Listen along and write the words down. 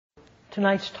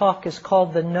Tonight's talk is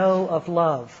called The Know of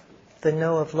Love. The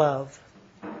Know of Love.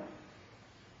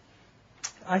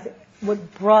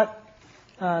 What brought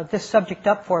this subject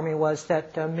up for me was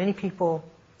that many people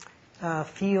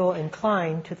feel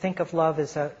inclined to think of love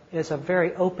as a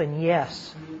very open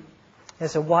yes,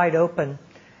 as a wide open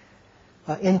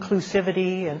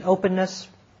inclusivity and openness,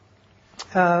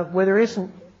 where there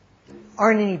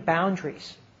aren't any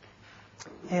boundaries.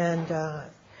 And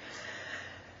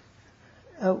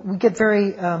we get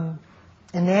very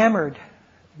enamored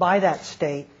by that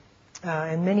state,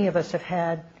 and many of us have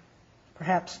had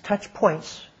perhaps touch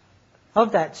points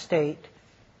of that state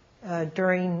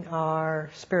during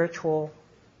our spiritual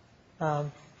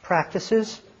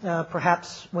practices.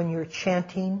 Perhaps when you're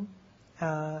chanting,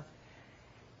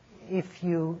 if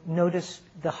you notice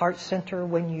the heart center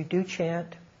when you do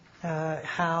chant,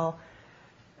 how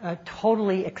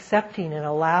totally accepting and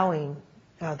allowing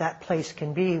that place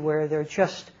can be, where there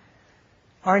just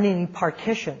aren't any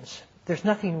partitions. There's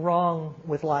nothing wrong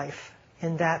with life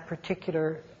in that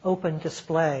particular open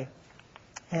display.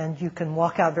 And you can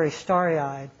walk out very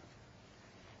starry-eyed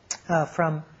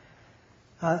from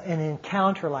an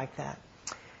encounter like that.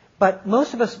 But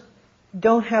most of us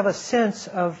don't have a sense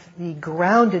of the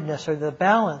groundedness or the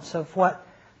balance of what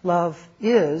love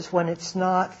is when it's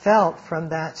not felt from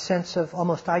that sense of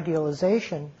almost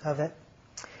idealization of it.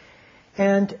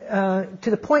 And to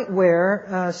the point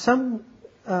where some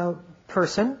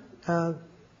person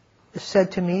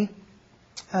said to me,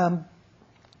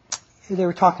 they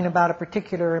were talking about a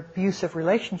particular abusive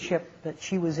relationship that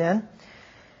she was in,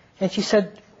 and she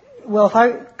said, well, if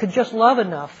I could just love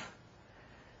enough,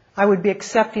 I would be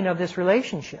accepting of this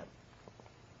relationship.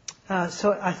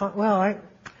 So I thought, well, I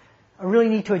really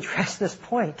need to address this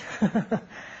point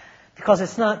because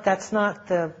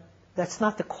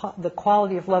the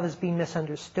quality of love is being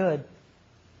misunderstood,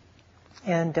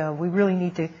 and we really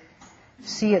need to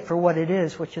see it for what it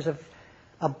is, which is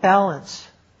a balance.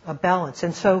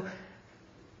 And so,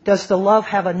 does the love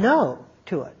have a no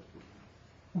to it?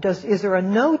 Is there a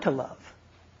no to love?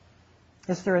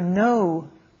 Is there a no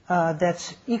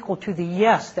that's equal to the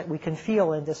yes that we can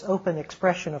feel in this open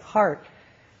expression of heart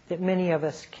that many of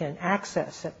us can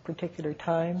access at particular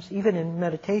times? Even in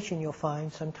meditation, you'll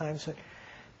find sometimes it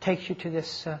takes you to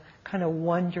this kind of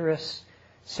wondrous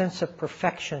sense of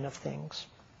perfection of things.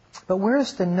 But where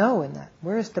is the no in that?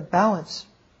 Where is the balance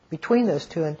between those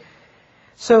two? And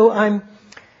so I'm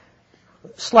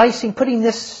putting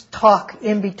this talk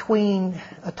in between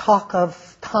a talk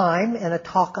of time and a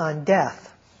talk on death.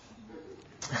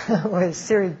 A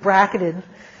series bracketed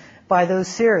by those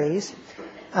series.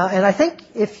 And I think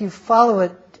if you follow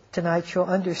it tonight, you'll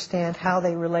understand how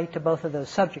they relate to both of those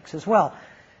subjects as well.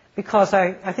 Because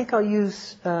I think I'll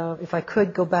use, if I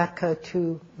could, go back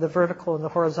to the vertical and the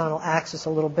horizontal axis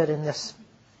a little bit in this.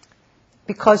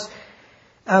 Because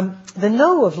the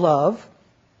know of love,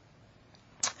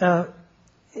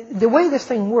 the way this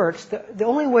thing works, the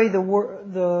only way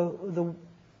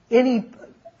any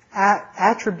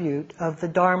attribute of the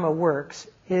Dharma works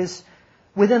is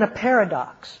within a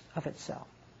paradox of itself.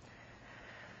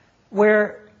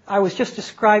 Where I was just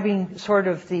describing sort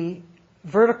of the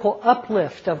vertical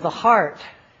uplift of the heart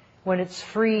when it's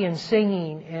free and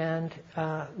singing and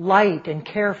light and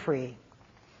carefree,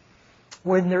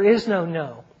 when there is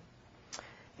no.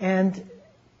 And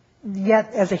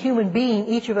yet, as a human being,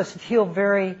 each of us feel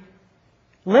very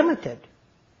limited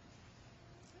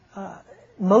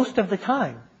most of the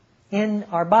time in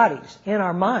our bodies, in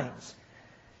our minds.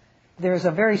 There's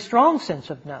a very strong sense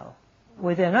of no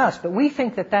within us, but we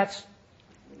think that that's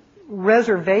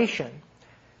reservation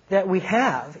that we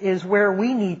have is where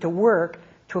we need to work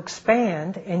to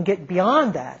expand and get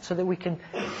beyond that so that we can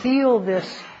feel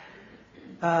this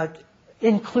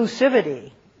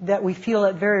inclusivity that we feel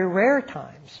at very rare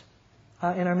times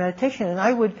in our meditation. And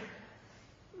I would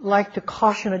like to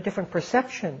caution a different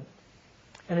perception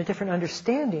and a different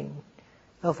understanding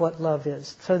of what love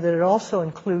is, so that it also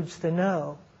includes the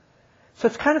no. So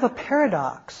it's kind of a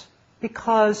paradox,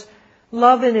 because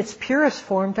love in its purest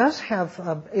form is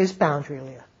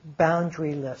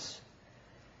boundaryless.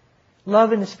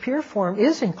 Love in its pure form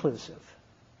is inclusive.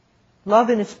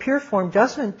 Love in its pure form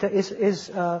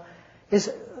is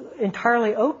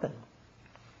entirely open.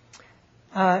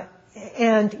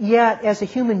 And yet, as a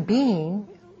human being,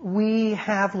 we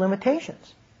have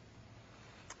limitations.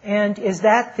 And is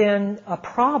that then a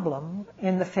problem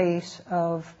in the face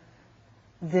of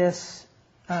this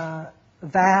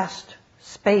vast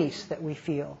space that we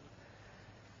feel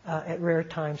at rare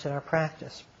times in our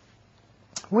practice?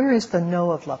 Where is the know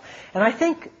of love? And I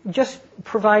think just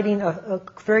providing a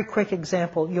very quick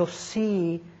example, you'll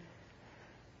see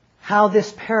how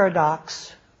this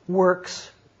paradox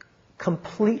works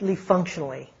completely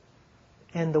functionally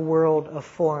in the world of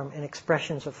form and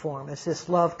expressions of form. As this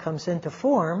love comes into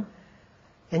form,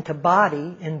 into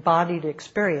body, embodied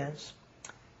experience,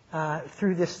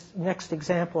 through this next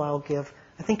example I'll give,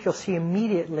 I think you'll see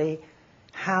immediately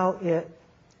how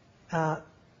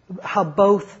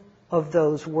both of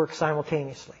those work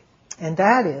simultaneously. And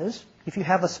that is, if you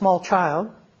have a small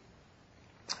child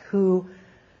who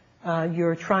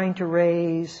you're trying to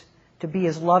raise to be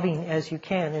as loving as you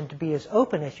can and to be as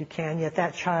open as you can, yet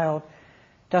that child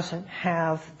doesn't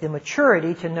have the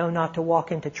maturity to know not to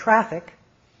walk into traffic,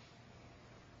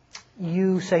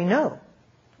 you say no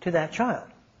to that child.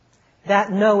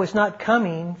 That no is not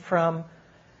coming from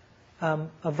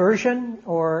aversion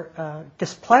or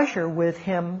displeasure with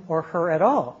him or her at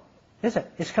all, is it?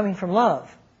 It's coming from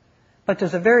love. But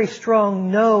there's a very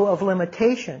strong no of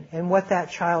limitation in what that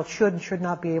child should and should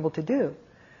not be able to do.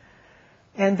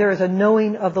 And there is a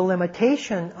knowing of the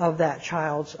limitation of that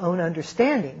child's own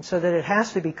understanding, so that it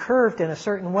has to be curved in a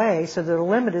certain way so that a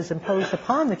limit is imposed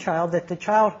upon the child that the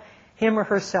child, him or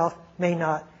herself, may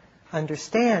not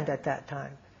understand at that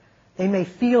time. They may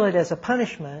feel it as a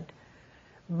punishment,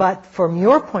 but from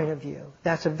your point of view,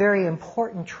 that's a very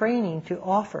important training to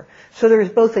offer. So there is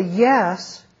both a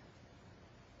yes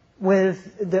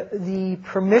with the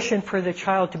permission for the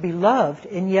child to be loved,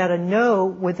 and yet a no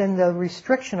within the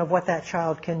restriction of what that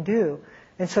child can do.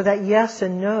 And so that yes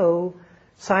and no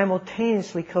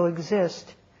simultaneously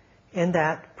coexist in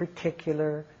that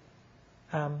particular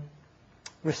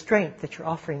restraint that you're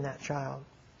offering that child.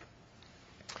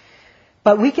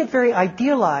 But we get very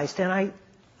idealized, and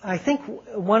I think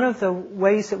one of the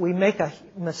ways that we make a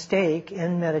mistake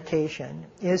in meditation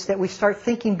is that we start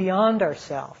thinking beyond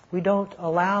ourselves. We don't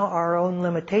allow our own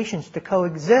limitations to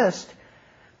coexist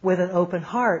with an open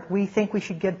heart. We think we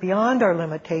should get beyond our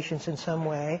limitations in some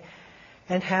way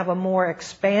and have a more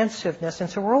expansiveness. And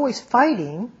so we're always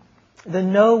fighting the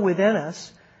no within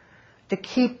us to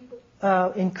keep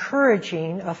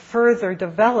encouraging a further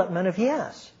development of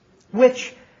yes,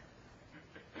 which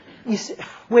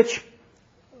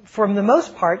from the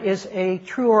most part is a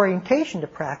true orientation to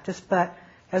practice, but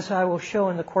as I will show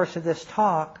in the course of this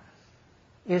talk,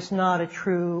 is not a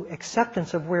true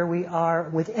acceptance of where we are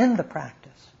within the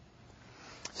practice.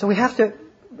 So we have to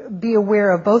be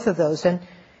aware of both of those. And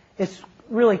it's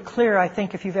really clear, I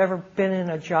think, if you've ever been in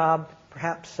a job,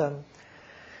 perhaps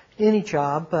any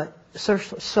job, but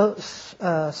certainly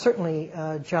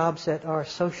jobs that are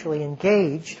socially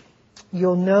engaged,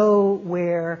 you'll know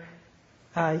where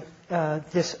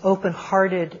this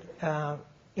open-hearted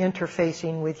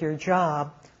interfacing with your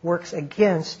job works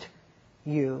against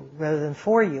you rather than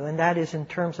for you, and that is in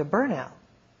terms of burnout.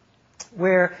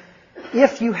 Where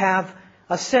if you have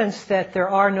a sense that there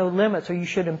are no limits, or you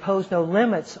should impose no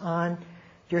limits on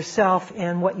yourself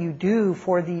and what you do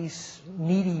for these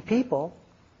needy people,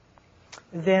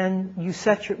 then we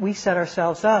set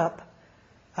ourselves up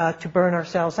to burn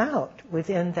ourselves out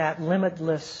within that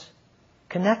limitless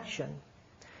connection.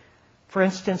 For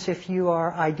instance, if you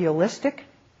are idealistic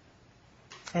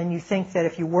and you think that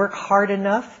if you work hard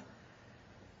enough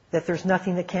that there's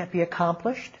nothing that can't be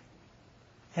accomplished,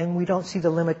 and we don't see the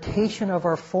limitation of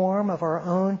our form, of our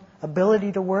own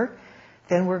ability to work,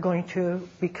 then we're going to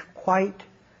be quite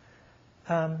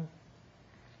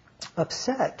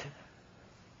upset,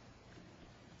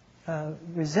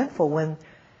 resentful when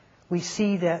we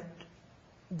see that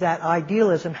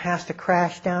idealism has to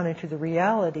crash down into the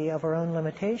reality of our own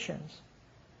limitations.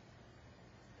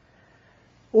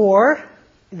 Or,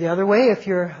 the other way, if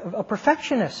you're a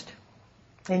perfectionist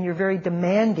and you're very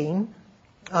demanding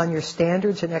on your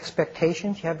standards and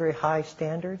expectations, you have very high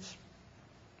standards.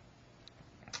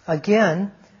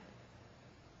 Again,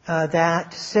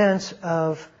 that sense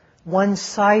of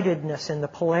one-sidedness in the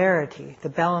polarity, the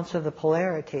balance of the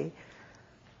polarity,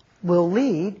 will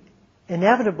lead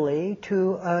inevitably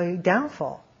to a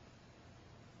downfall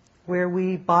where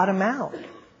we bottom out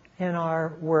in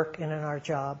our work and in our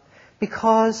job,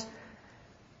 because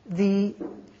the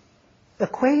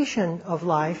equation of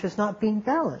life is not being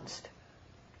balanced.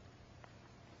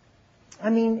 I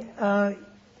mean,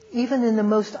 even in the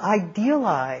most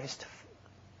idealized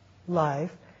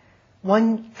life,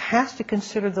 one has to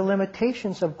consider the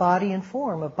limitations of body and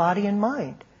form, of body and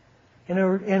mind,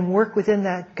 and work within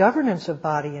that governance of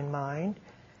body and mind,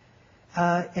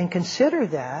 and consider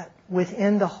that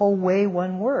within the whole way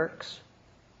one works,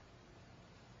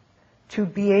 to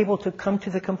be able to come to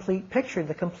the complete picture,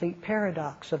 the complete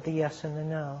paradox of the yes and the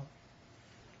no.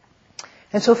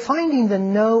 And so finding the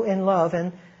no in love,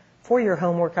 and for your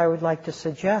homework I would like to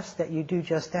suggest that you do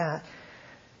just that.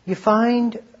 You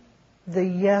find the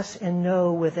yes and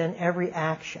no within every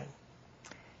action.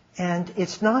 And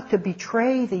it's not to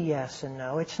betray the yes and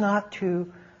no. It's not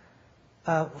to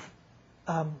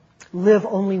live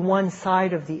only one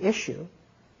side of the issue,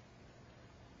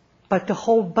 but to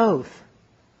hold both.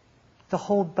 To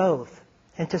hold both.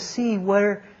 And to see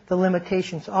where the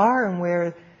limitations are and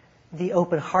where the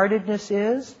open-heartedness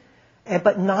is,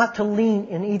 but not to lean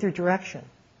in either direction,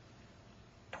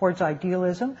 towards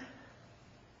idealism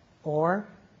or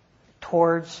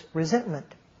towards resentment.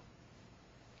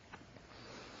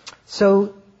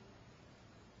 So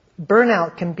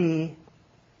burnout can be,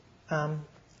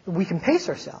 we can pace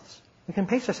ourselves. We can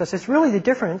pace ourselves. It's really the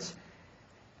difference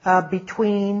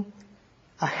between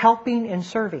helping and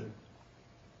serving.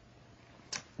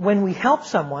 When we help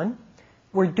someone,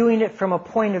 we're doing it from a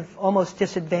point of almost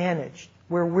disadvantage,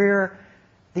 where we're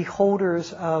the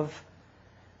holders of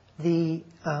the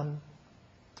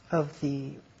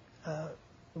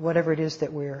whatever it is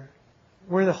that we're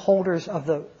the holders of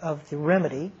the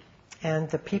remedy, and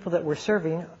the people that we're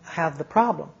serving have the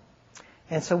problem.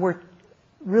 And so we're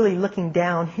really looking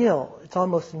downhill. It's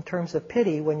almost in terms of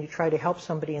pity when you try to help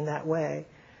somebody in that way.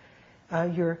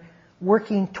 You're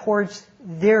working towards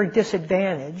their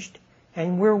disadvantaged,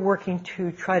 and we're working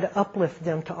to try to uplift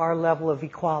them to our level of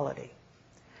equality.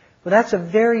 Well, that's a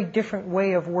very different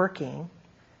way of working,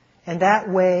 and that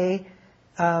way,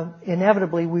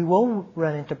 inevitably, we will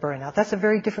run into burnout. That's a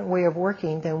very different way of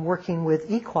working than working with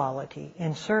equality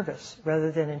in service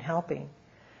rather than in helping.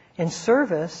 In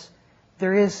service,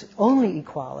 there is only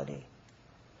equality.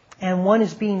 And one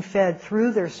is being fed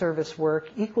through their service work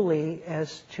equally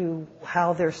as to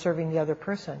how they're serving the other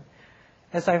person.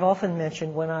 As I've often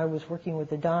mentioned, when I was working with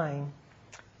the dying,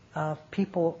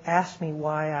 people asked me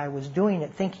why I was doing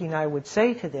it, thinking I would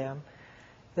say to them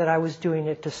that I was doing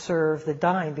it to serve the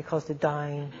dying, because the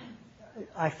dying,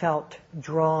 I felt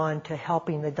drawn to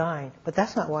helping the dying. But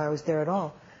that's not why I was there at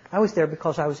all. I was there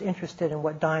because I was interested in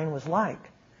what dying was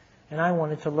like. And I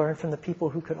wanted to learn from the people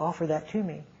who could offer that to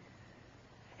me.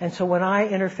 And so when I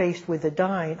interfaced with the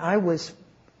dying, I was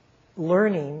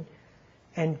learning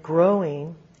and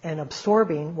growing and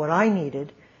absorbing what I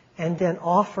needed, and then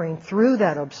offering through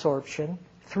that absorption,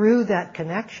 through that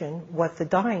connection, what the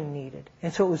dying needed.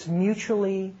 And so it was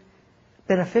mutually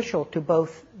beneficial to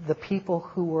both the people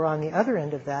who were on the other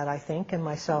end of that, I think, and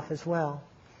myself as well.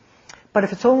 But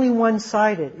if it's only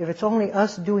one-sided, if it's only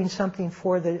us doing something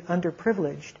for the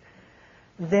underprivileged,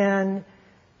 then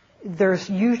there's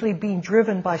usually being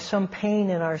driven by some pain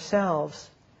in ourselves,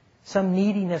 some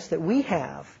neediness that we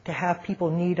have to have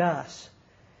people need us.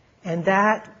 And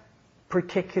that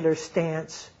particular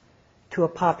stance to a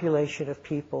population of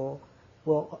people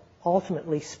will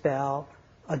ultimately spell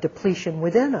a depletion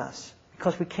within us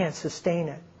because we can't sustain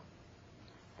it.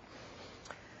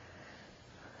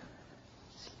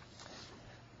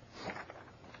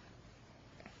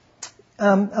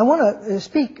 I want to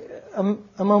speak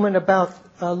a moment about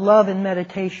love and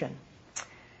meditation.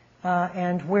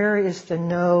 And where is the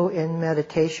no in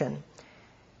meditation?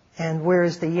 And where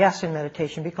is the yes in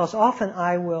meditation? Because often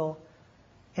I will,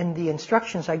 in the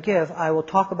instructions I give, I will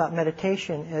talk about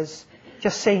meditation as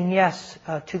just saying yes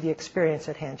to the experience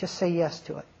at hand. Just say yes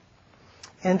to it.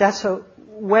 And that's a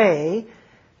way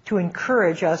to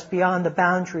encourage us beyond the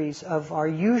boundaries of our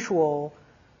usual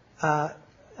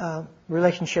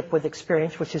relationship with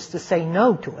experience, which is to say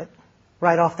no to it,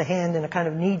 right off the hand in a kind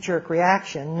of knee-jerk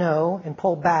reaction, no, and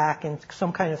pull back in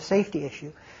some kind of safety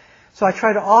issue. So I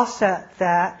try to offset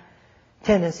that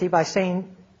tendency by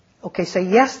saying, okay, say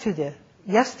yes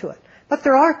to it. But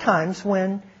there are times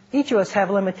when each of us have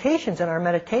limitations in our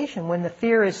meditation, when the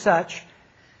fear is such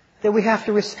that we have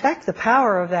to respect the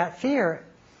power of that fear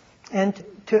and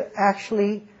to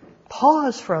actually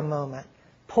pause for a moment,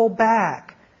 pull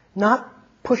back, not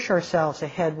push ourselves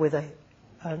ahead with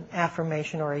an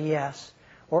affirmation or a yes,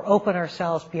 or open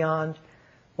ourselves beyond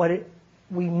what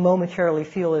we momentarily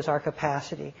feel is our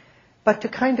capacity, but to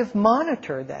kind of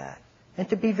monitor that and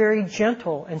to be very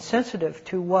gentle and sensitive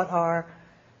to what our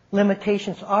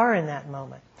limitations are in that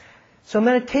moment. So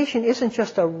meditation isn't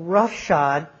just a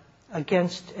roughshod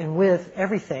against and with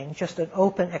everything, just an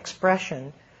open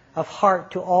expression of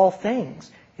heart to all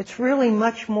things. It's really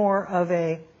much more of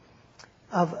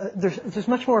there's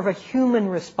much more of a human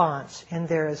response in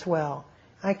there as well.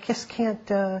 I just can't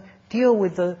deal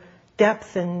with the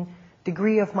depth and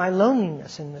degree of my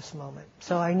loneliness in this moment.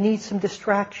 So I need some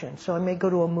distraction. So I may go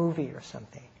to a movie or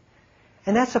something.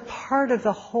 And that's a part of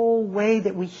the whole way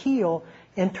that we heal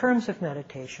in terms of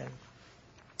meditation.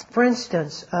 For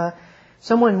instance,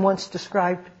 someone once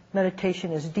described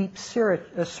meditation as deep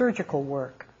surgical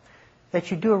work.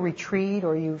 that you do a retreat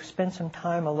or you spend some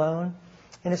time alone,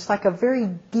 and it's like a very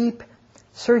deep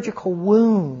surgical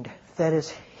wound that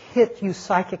has hit you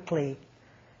psychically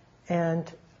and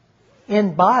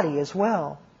in body as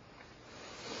well.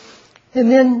 And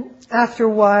then after a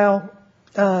while,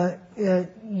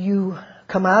 you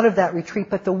come out of that retreat,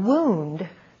 but the wound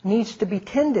needs to be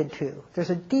tended to. There's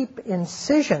a deep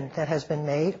incision that has been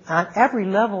made on every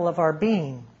level of our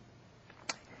being.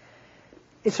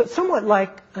 It's somewhat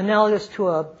like analogous to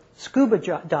a scuba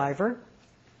diver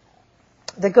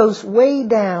that goes way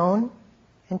down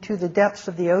into the depths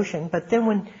of the ocean, but then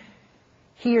when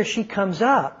he or she comes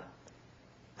up,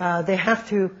 they have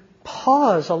to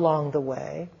pause along the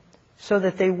way so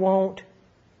that they won't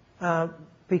get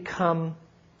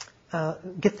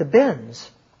the bends.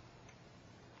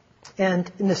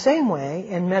 And in the same way,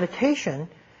 in meditation,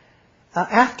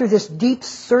 after this deep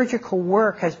surgical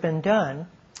work has been done,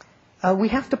 we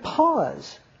have to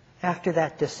pause after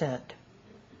that descent.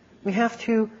 We have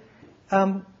to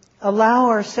allow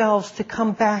ourselves to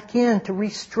come back in, to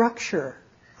restructure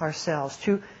ourselves,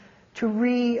 to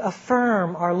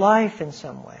reaffirm our life in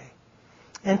some way,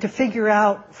 and to figure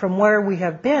out from where we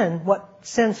have been what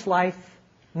sense life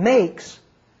makes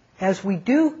as we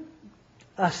do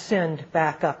ascend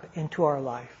back up into our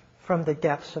life from the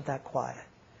depths of that quiet.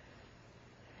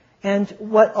 And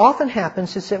what often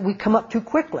happens is that we come up too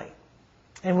quickly,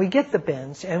 and we get the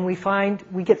bends, and we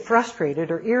get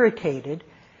frustrated or irritated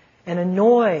and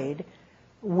annoyed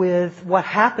with what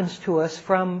happens to us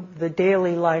from the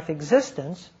daily life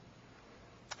existence,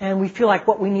 and we feel like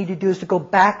what we need to do is to go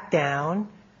back down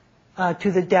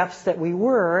to the depths that we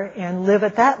were and live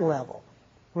at that level,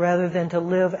 rather than to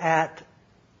live at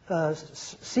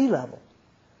sea level.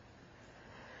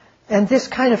 And this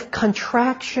kind of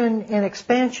contraction and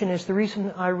expansion is the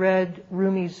reason I read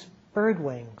Rumi's Bird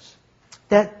Wings.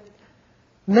 That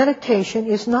meditation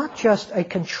is not just a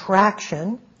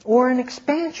contraction or an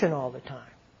expansion all the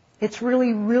time. It's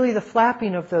really, really the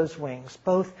flapping of those wings,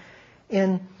 both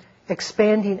in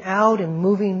expanding out and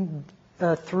moving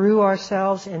through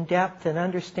ourselves in depth and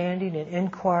understanding and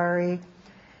inquiry,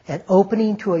 and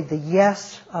opening to the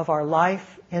yes of our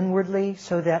life inwardly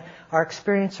so that our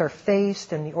experience are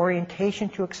faced and the orientation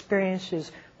to experience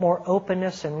is more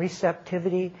openness and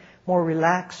receptivity, more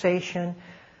relaxation,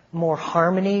 more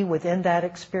harmony within that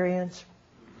experience.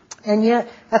 And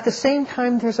yet, at the same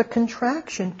time, there's a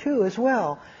contraction too as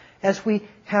well. As we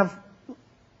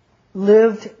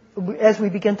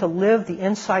begin to live the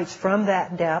insights from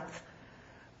that depth,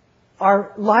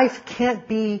 our life can't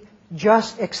be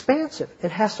just expansive.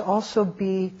 It has to also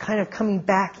be kind of coming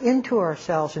back into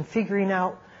ourselves and figuring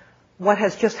out what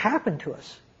has just happened to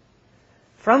us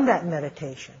from that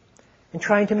meditation, and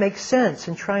trying to make sense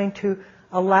and trying to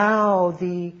allow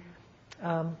the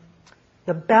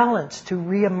balance to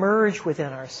reemerge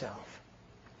within ourselves.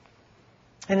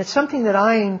 And it's something that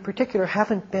I, in particular,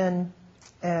 haven't been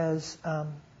as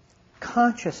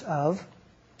conscious of,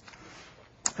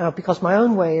 because my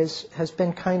own way has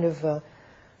been kind of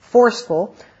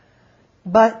forceful.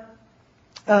 But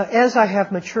as I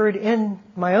have matured in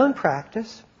my own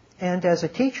practice and as a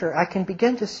teacher, I can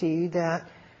begin to see that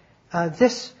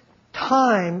this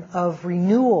time of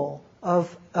renewal,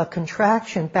 of a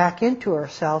contraction back into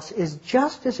ourselves, is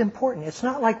just as important. It's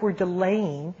not like we're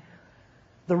delaying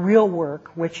the real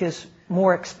work, which is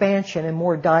more expansion and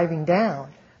more diving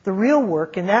down. The real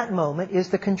work in that moment is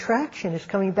the contraction, is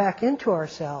coming back into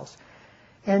ourselves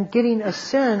and getting a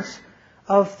sense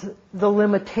of the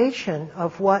limitation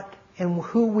of what and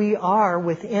who we are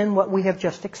within what we have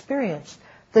just experienced.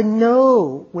 The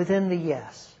no within the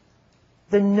yes.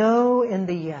 The no and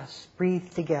the yes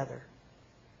breathe together.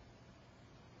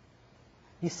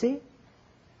 You see?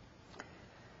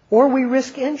 Or we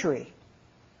risk injury.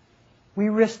 We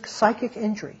risk psychic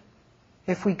injury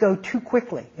if we go too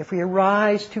quickly, if we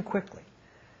arise too quickly,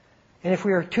 and if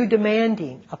we are too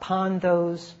demanding upon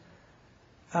those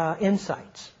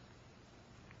insights.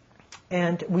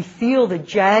 And we feel the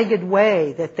jagged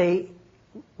way that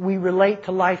we relate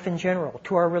to life in general,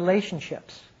 to our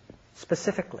relationships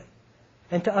specifically,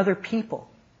 and to other people.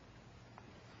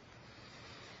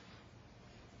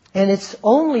 And it's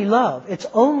only love, it's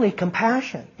only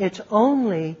compassion, it's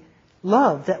only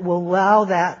love that will allow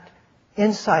that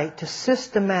insight to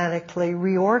systematically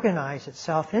reorganize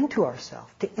itself into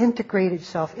ourself, to integrate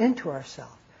itself into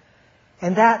ourself.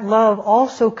 And that love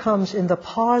also comes in the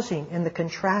pausing, in the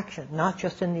contraction, not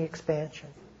just in the expansion.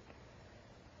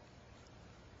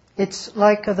 It's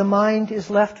like the mind is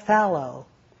left fallow,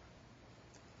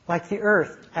 like the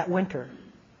earth at winter.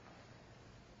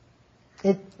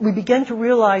 We begin to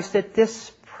realize that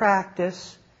this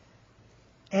practice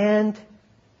And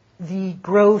the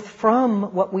growth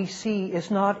from what we see is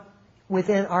not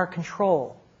within our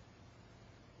control.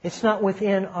 It's not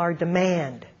within our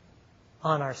demand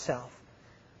on ourselves.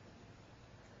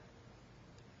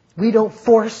 We don't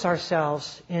force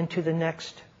ourselves into the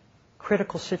next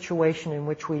critical situation in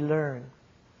which we learn.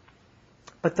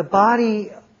 But the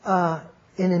body, an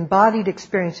embodied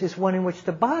experience is one in which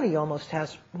the body almost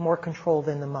has more control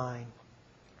than the mind.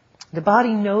 The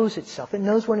body knows itself. It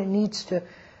knows when it needs to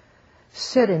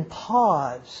sit and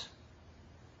pause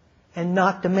and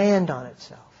not demand on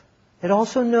itself. It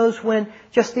also knows when,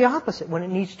 just the opposite, when it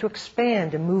needs to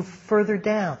expand and move further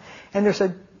down. And there's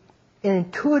an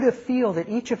intuitive feel that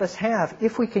each of us have,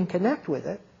 if we can connect with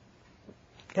it,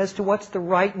 as to what's the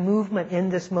right movement in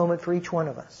this moment for each one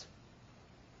of us.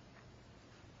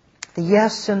 The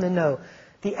yes and the no.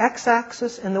 The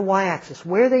x-axis and the y-axis,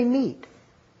 where they meet.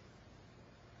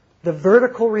 The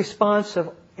vertical response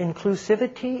of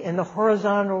inclusivity and the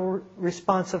horizontal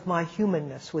response of my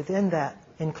humanness within that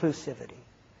inclusivity.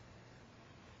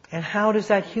 And how does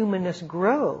that humanness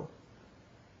grow?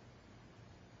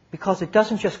 Because it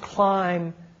doesn't just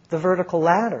climb the vertical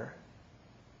ladder,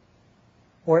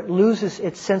 or it loses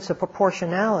its sense of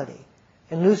proportionality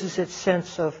and loses its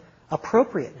sense of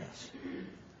appropriateness.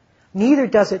 Neither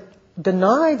does it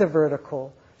deny the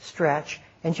vertical stretch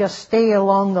and just stay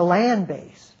along the land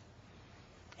base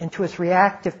into its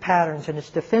reactive patterns and its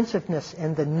defensiveness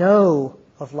and the no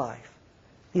of life,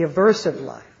 the aversive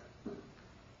life.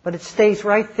 But it stays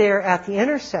right there at the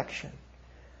intersection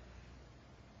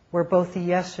where both the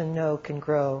yes and no can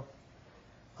grow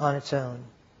on its own.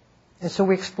 And so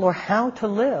we explore how to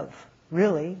live,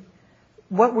 really.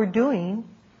 What we're doing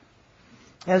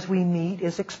as we meet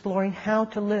is exploring how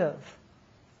to live.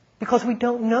 Because we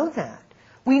don't know that.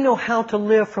 We know how to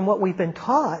live from what we've been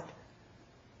taught.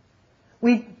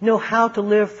 We know how to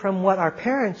live from what our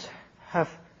parents have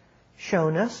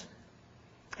shown us.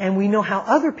 And we know how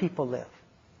other people live.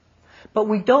 But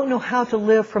we don't know how to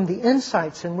live from the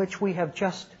insights in which we have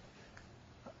just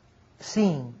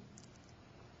seen.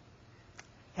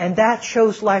 And that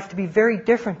shows life to be very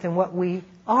different than what we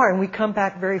are. And we come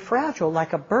back very fragile,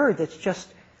 like a bird that's just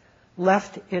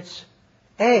left its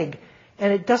egg.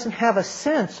 And it doesn't have a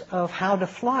sense of how to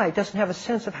fly. It doesn't have a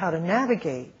sense of how to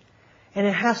navigate. And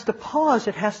it has to pause.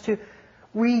 It has to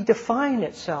redefine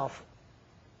itself.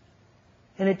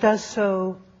 And it does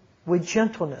so with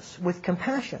gentleness, with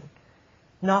compassion,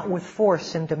 not with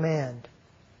force and demand.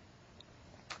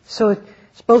 So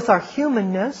it's both our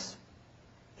humanness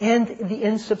and the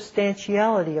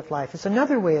insubstantiality of life. It's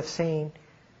another way of saying,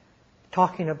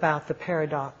 talking about the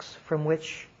paradox from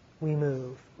which we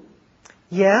move.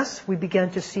 Yes, we begin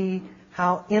to see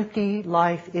how empty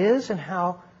life is and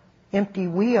how empty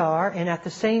we are, and at the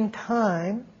same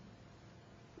time,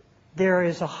 there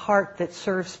is a heart that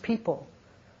serves people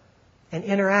and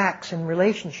interacts in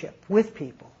relationship with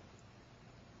people.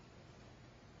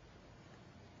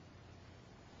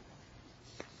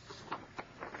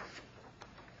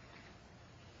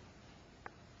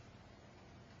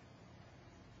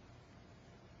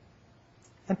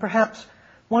 And perhaps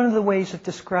one of the ways of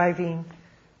describing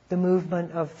the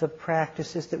movement of the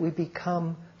practice is that we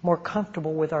become more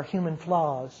comfortable with our human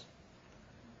flaws.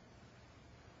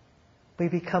 We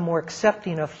become more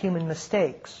accepting of human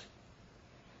mistakes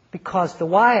because the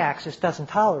y-axis doesn't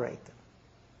tolerate them.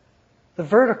 The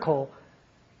vertical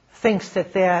thinks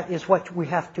that that is what we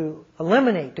have to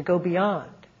eliminate, to go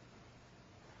beyond.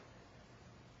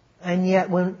 And yet,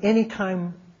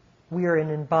 anytime we are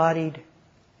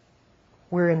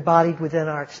we're embodied within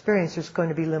our experience, there's going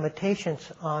to be limitations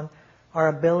on our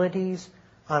abilities,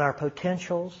 on our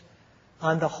potentials,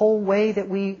 on the whole way that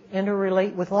we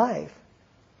interrelate with life.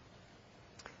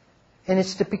 And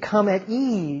it's to become at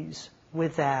ease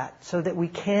with that so that we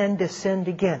can descend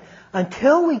again.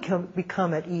 Until we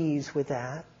become at ease with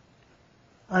that,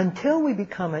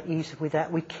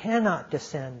 we cannot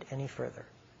descend any further.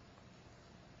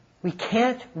 We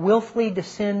can't willfully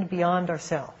descend beyond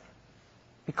ourselves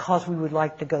because we would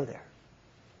like to go there.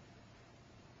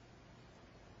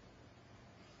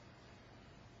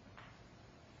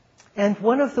 And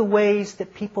one of the ways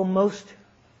that people most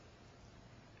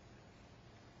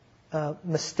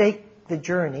mistake the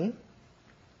journey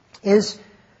is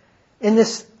in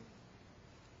this,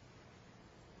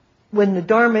 when the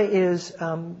Dharma is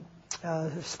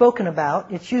spoken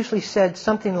about, it's usually said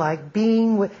something like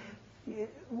being with,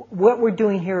 what we're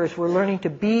doing here is we're learning to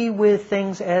be with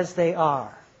things as they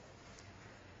are.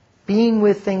 Being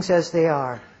with things as they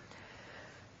are.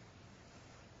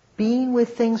 Being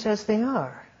with things as they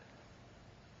are.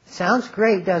 Sounds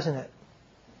great, doesn't it?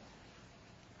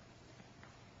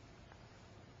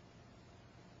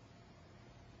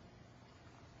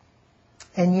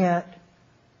 And yet,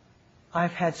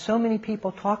 I've had so many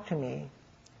people talk to me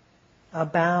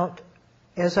about,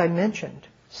 as I mentioned,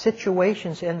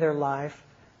 situations in their life,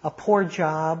 a poor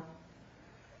job,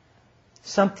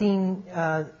 something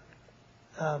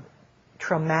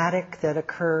traumatic that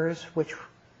occurs, which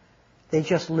they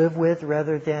just live with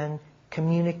rather than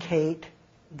communicate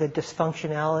the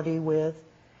dysfunctionality with.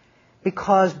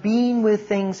 Because being with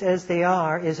things as they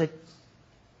are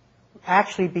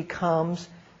actually becomes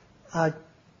a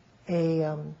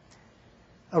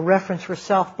reference for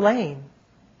self-blame.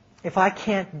 If I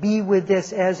can't be with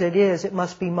this as it is, it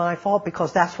must be my fault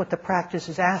because that's what the practice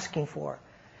is asking for.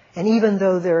 And even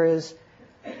though there is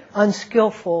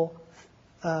unskillfulness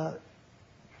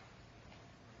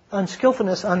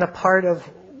on the part of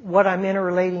what I'm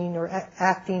interrelating or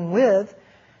acting with,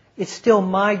 it's still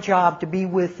my job to be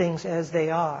with things as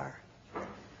they are.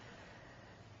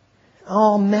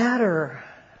 All matter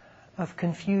of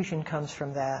confusion comes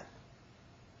from that.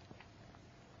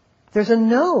 There's a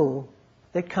know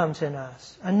that comes in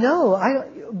us. A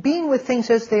know. Being with things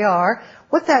as they are,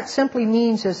 what that simply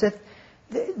means is that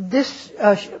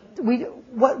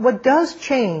what does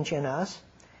change in us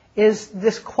is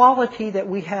this quality that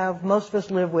we have, most of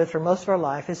us live with for most of our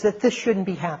life, is that this shouldn't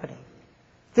be happening.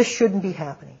 This shouldn't be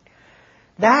happening.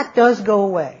 That does go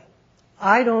away.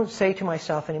 I don't say to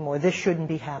myself anymore, this shouldn't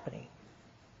be happening.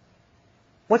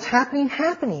 What's happening,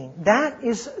 happening. That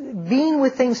is, being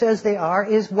with things as they are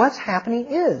is what's happening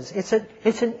is. It's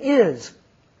an is.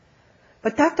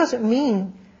 But that doesn't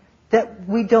mean that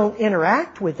we don't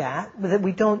interact with that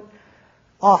we don't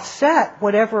offset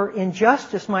whatever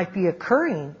injustice might be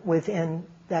occurring within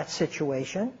that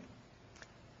situation.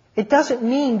 It doesn't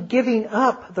mean giving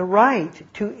up the right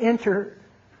to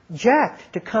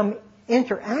interject, to come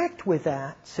interact with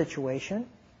that situation.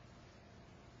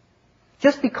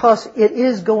 Just because it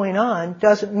is going on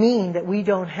doesn't mean that we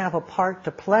don't have a part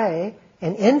to play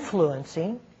in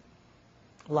influencing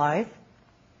life.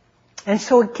 And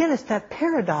so again, it's that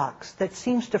paradox that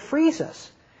seems to freeze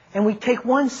us. And we take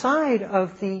one side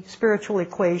of the spiritual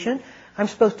equation. I'm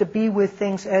supposed to be with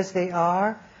things as they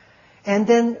are. And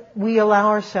then we allow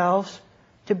ourselves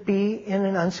to be in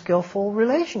an unskillful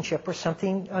relationship or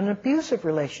something, an abusive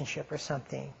relationship or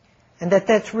something. And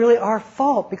that's really our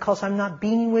fault because I'm not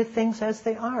being with things as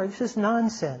they are. This is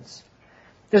nonsense.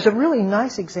 There's a really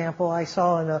nice example I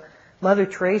saw in a Mother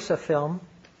Teresa film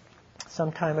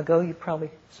some time ago.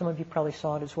 Some of you probably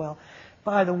saw it as well.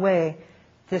 By the way,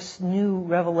 this new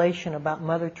revelation about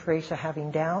Mother Teresa having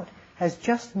doubt has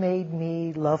just made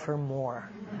me love her more.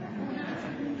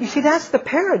 You see, that's the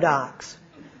paradox.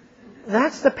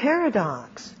 That's the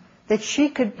paradox. That she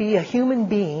could be a human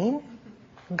being,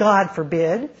 God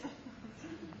forbid,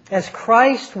 as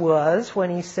Christ was when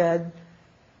he said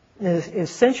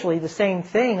essentially the same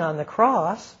thing on the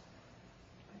cross.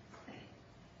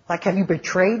 Like, have you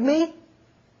betrayed me?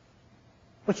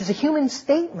 Which is a human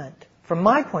statement from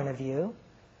my point of view.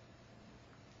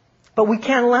 But we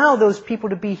can't allow those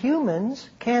people to be humans,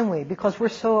 can we? Because we're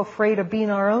so afraid of being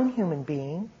our own human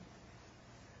being.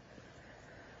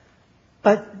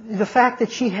 But the fact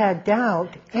that she had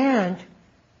doubt and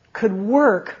could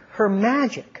work her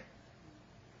magic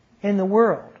in the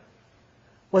world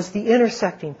was the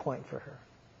intersecting point for her.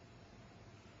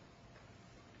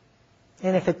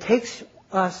 And if it takes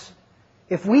us,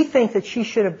 if we think that she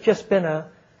should have just been a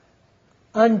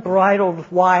unbridled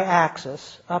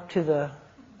y-axis up to the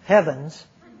heavens,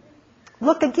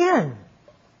 look again.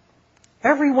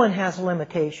 Everyone has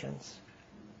limitations.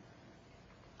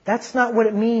 That's not what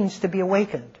it means to be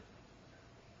awakened.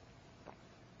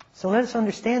 So let us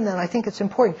understand that. I think it's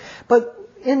important. But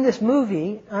in this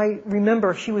movie, I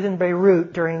remember she was in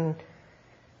Beirut during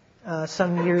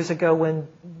some years ago when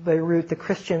Beirut, the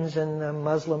Christians and the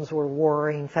Muslims were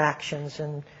warring factions,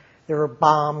 and there were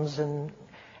bombs, and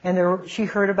she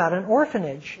heard about an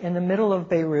orphanage in the middle of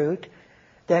Beirut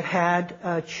that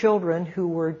had children who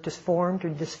were disformed or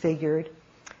disfigured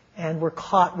and were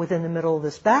caught within the middle of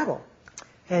this battle.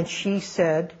 And she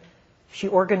said she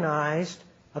organized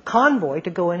a convoy to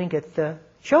go in and get the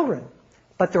children.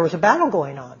 But there was a battle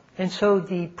going on. And so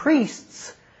the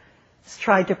priests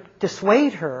tried to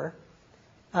dissuade her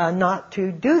not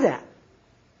to do that.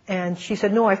 And she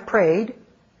said, no, I've prayed.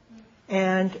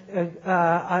 And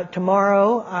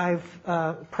tomorrow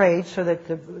I've prayed so that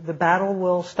the battle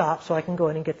will stop so I can go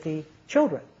in and get the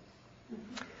children.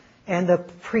 And the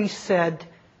priest said,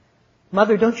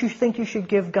 Mother, don't you think you should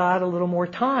give God a little more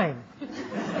time?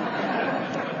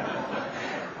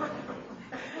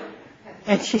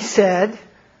 And she said,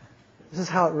 this is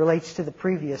how it relates to the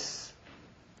previous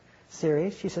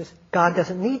series, she says, God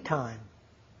doesn't need time.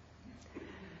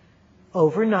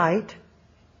 overnight,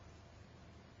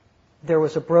 there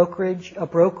was a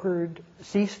brokered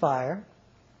ceasefire,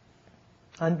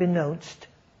 unbeknownst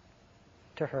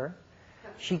to her.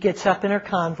 She gets up in her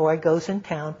convoy, goes in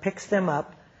town, picks them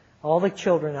up, all the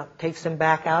children up, takes them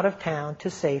back out of town to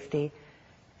safety,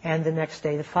 and the next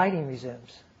day the fighting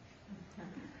resumes.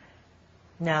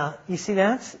 Now, you see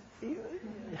that's...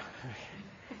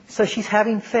 So she's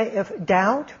having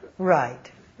doubt?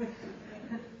 Right.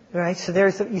 Right, so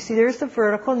there's the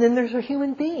vertical, and then there's a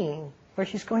human being, where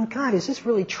she's going, God, is this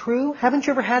really true? Haven't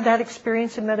you ever had that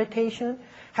experience in meditation?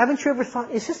 Haven't you ever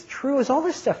thought, is this true? Is all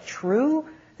this stuff true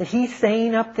that he's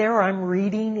saying up there or I'm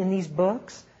reading in these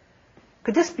books?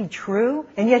 Could this be true?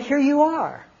 And yet here you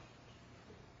are.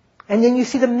 And then you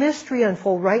see the mystery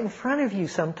unfold right in front of you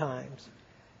sometimes.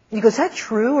 And you go, is that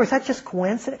true or is that just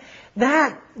coincidence?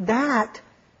 That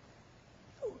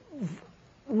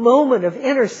moment of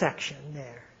intersection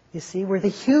there, you see, where the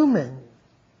human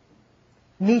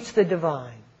meets the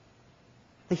divine.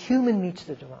 The human meets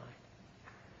the divine.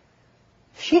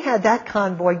 She had that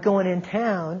convoy going in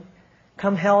town,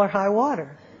 come hell or high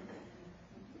water.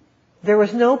 There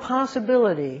was no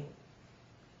possibility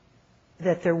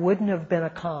that there wouldn't have been a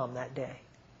calm that day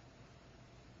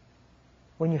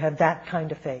when you have that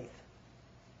kind of faith.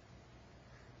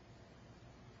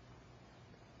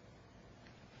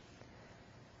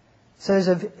 So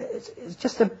it's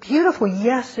just a beautiful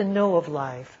yes and no of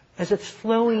life as it's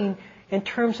flowing in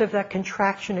terms of that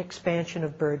contraction, expansion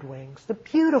of bird wings. The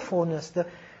beautifulness,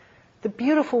 the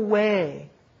beautiful way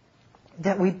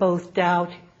that we both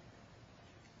doubt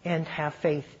and have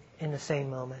faith in the same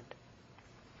moment.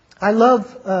 I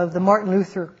love the Martin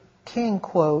Luther King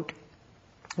quote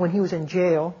when he was in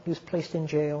jail. He was placed in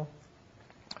jail.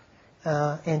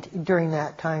 And during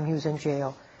that time he was in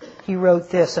jail, he wrote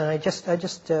this, and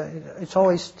it's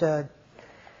always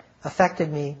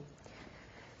affected me.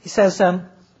 He says,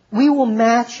 we will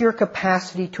match your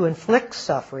capacity to inflict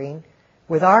suffering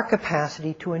with our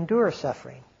capacity to endure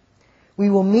suffering. We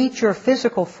will meet your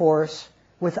physical force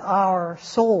with our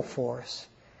soul force.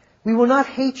 We will not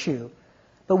hate you,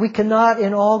 but we cannot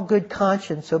in all good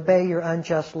conscience obey your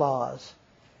unjust laws.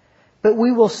 But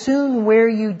we will soon wear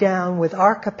you down with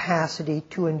our capacity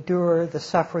to endure the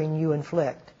suffering you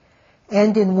inflict.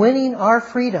 And in winning our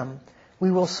freedom,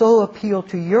 we will so appeal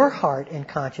to your heart and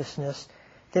consciousness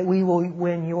that we will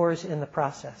win yours in the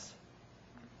process.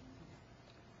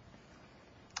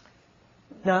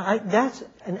 Now, that's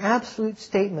an absolute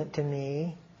statement to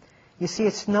me. You see,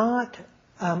 it's not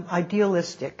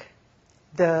idealistic.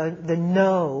 The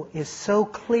no is so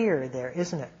clear there,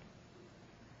 isn't it?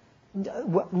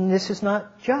 This is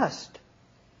not just.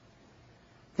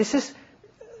 This is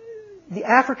the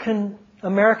African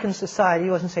American society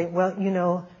wasn't saying,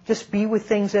 well, just be with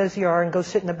things as they are and go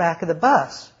sit in the back of the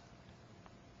bus.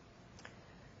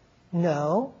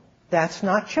 No, that's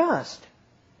not just.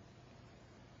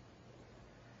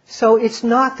 So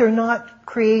they're not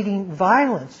creating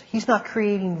violence. He's not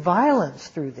creating violence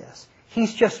through this.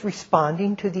 He's just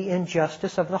responding to the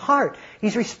injustice of the heart.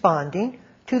 He's responding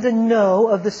to the no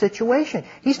of the situation.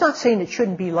 He's not saying it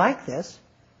shouldn't be like this.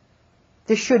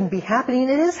 This shouldn't be happening.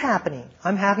 It is happening.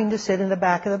 I'm having to sit in the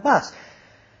back of the bus.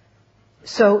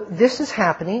 So this is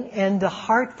happening, and the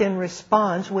heart then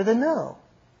responds with a no.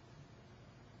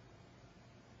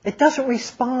 It doesn't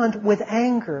respond with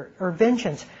anger or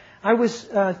vengeance. I was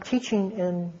teaching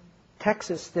in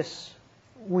Texas this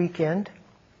weekend,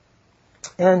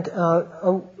 and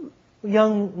a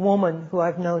young woman who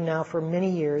I've known now for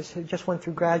many years, who just went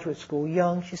through graduate school,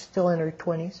 young, she's still in her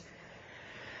 20s.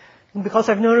 And because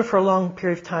I've known her for a long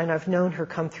period of time, I've known her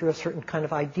come through a certain kind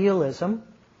of idealism.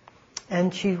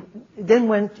 And she then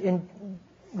went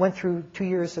through 2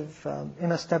 years of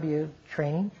MSW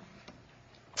training.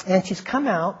 And she's come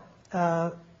out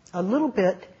a little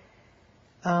bit,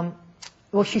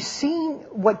 she's seen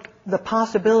what the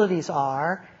possibilities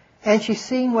are, and she's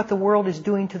seeing what the world is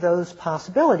doing to those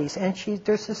possibilities. And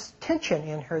there's this tension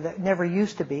in her that never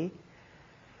used to be.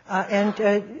 And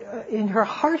in her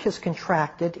heart has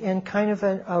contracted in kind of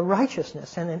a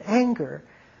righteousness and an anger,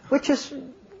 which is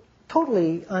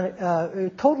totally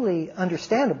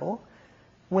understandable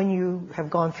when you have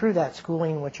gone through that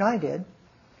schooling, which I did.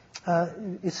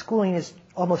 Schooling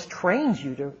almost trains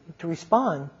you to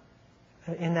respond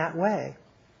in that way.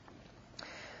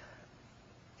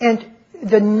 And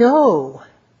the no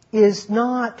is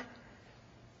not,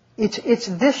 it's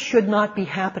this should not be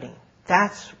happening.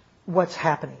 That's what's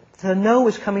happening. The no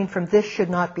is coming from this should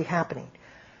not be happening.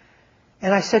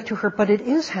 And I said to her, but it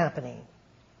is happening.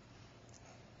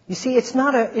 You see, it's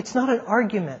not an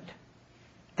argument.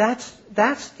 That's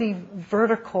the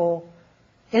vertical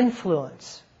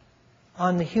influence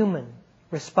on the human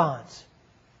response.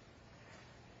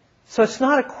 So it's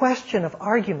not a question of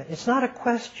argument. It's not a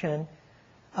question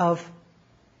of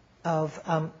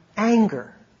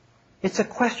anger. It's a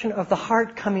question of the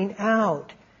heart coming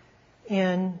out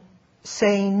and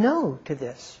saying no to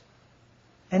this.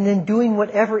 And then doing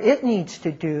whatever it needs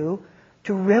to do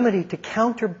to remedy, to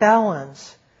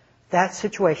counterbalance that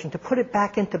situation, to put it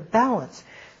back into balance.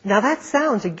 Now that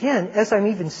sounds, again, as I'm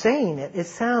even saying it, it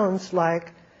sounds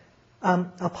like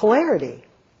a polarity,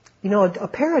 a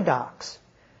paradox.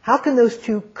 How can those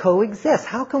two coexist?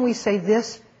 How can we say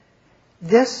this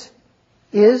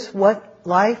is what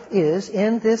life is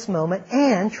in this moment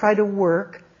and try to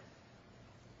work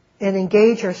and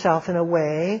engage ourselves in a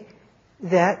way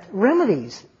that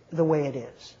remedies the way it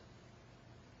is?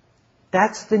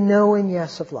 That's the no and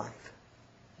yes of life.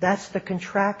 That's the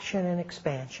contraction and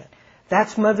expansion.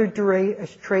 That's Mother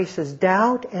Teresa's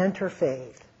doubt and her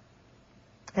faith.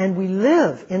 And we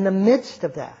live in the midst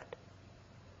of that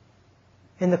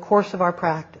in the course of our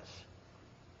practice.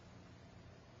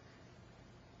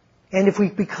 And if we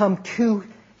become too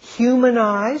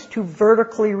humanized, too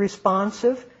vertically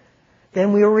responsive,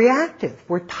 then we are reactive.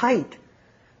 We're tight.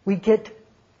 We get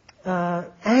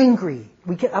angry.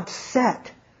 We get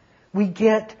upset. We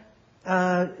get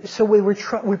that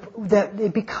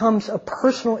it becomes a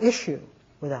personal issue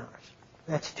with ours.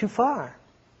 That's too far.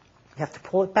 You have to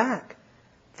pull it back.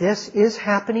 This is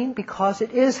happening because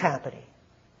it is happening.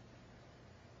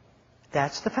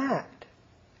 That's the fact.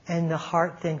 And the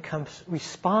heart then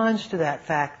responds to that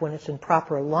fact when it's in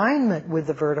proper alignment with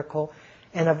the vertical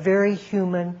in a very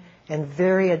human and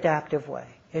very adaptive way.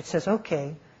 It says,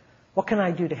 okay, what can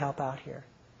I do to help out here?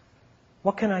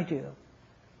 What can I do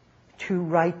to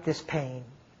right this pain?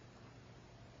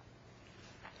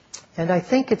 And I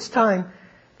think it's time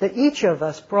that each of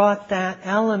us brought that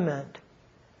element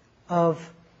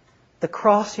of the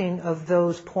crossing of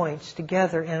those points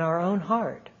together in our own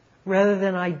heart, rather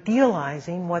than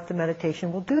idealizing what the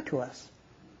meditation will do to us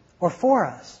or for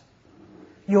us.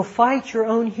 You'll fight your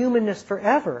own humanness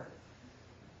forever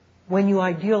when you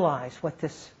idealize what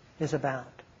this is about.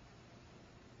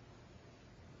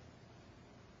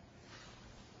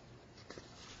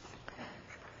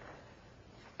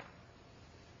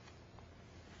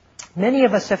 Many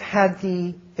of us have had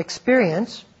the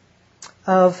experience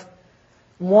of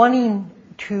wanting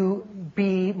to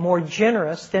be more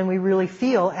generous than we really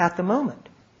feel at the moment.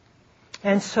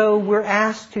 And so we're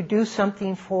asked to do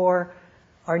something for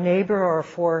our neighbor or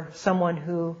for someone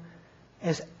who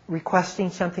is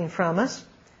requesting something from us.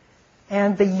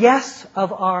 And the yes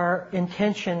of our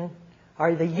intention,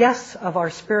 or the yes of our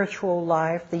spiritual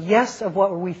life, the yes of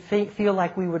what we feel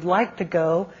like we would like to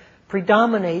go,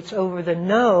 predominates over the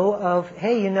no of,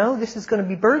 hey, this is going to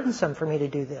be burdensome for me to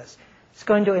do this. It's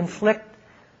going to inflict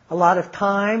a lot of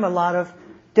time, a lot of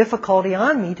difficulty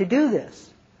on me to do this.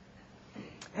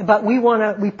 But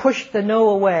we push the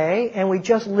no away and we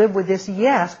just live with this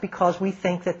yes because we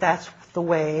think that that's the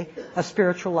way a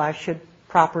spiritual life should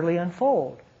properly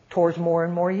unfold, towards more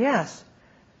and more yes.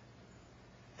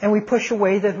 And we push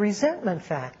away the resentment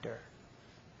factor.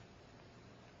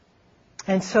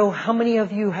 And so how many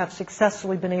of you have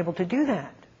successfully been able to do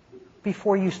that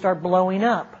before you start blowing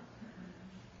up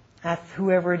at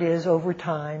whoever it is over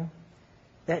time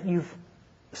that you've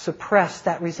suppressed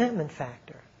that resentment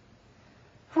factor?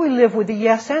 We live with the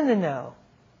yes and the no.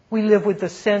 We live with the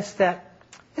sense that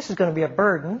this is going to be a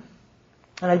burden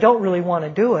and I don't really want to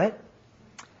do it,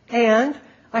 and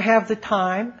I have the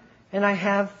time and I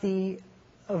have the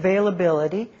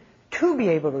availability to be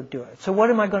able to do it. So what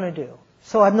am I going to do?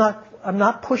 So I'm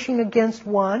not pushing against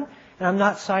one and I'm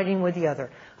not siding with the other.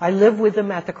 I live with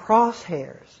them at the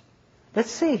crosshairs.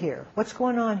 Let's see here. What's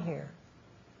going on here?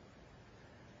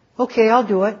 Okay, I'll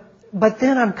do it. But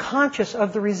then I'm conscious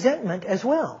of the resentment as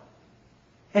well.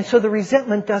 And so the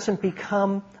resentment doesn't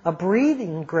become a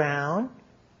breeding ground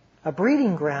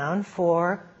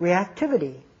for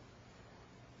reactivity.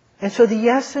 And so the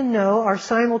yes and no are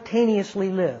simultaneously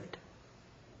lived.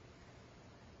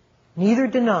 Neither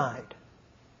denied.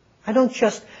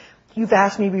 You've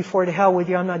asked me before, to hell with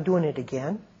you, I'm not doing it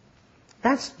again.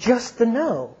 That's just the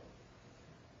no.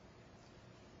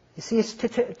 You see, it's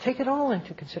to take it all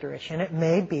into consideration. It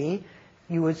may be,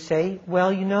 you would say, well,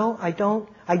 I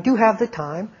do have the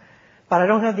time, but I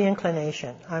don't have the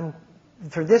inclination.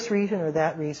 For this reason or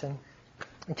that reason,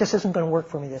 it just isn't going to work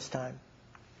for me this time.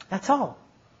 That's all.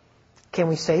 Can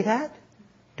we say that?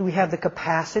 Do we have the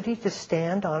capacity to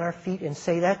stand on our feet and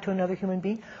say that to another human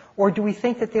being? Or do we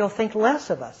think that they'll think less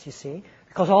of us, you see?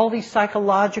 Because all these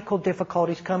psychological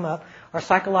difficulties come up, our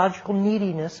psychological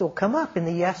neediness will come up in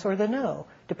the yes or the no,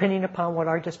 depending upon what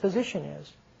our disposition is.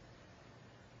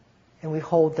 And we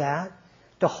hold that.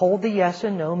 To hold the yes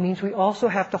and no means we also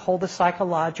have to hold the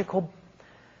psychological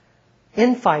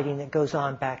infighting that goes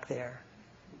on back there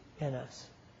in us.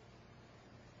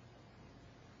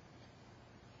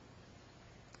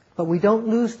 But we don't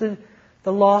lose the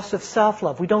loss of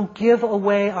self-love. We don't give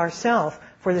away ourselves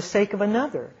for the sake of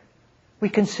another. We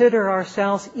consider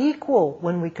ourselves equal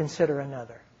when we consider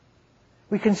another.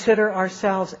 We consider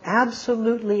ourselves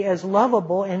absolutely as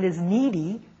lovable and as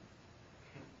needy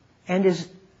and as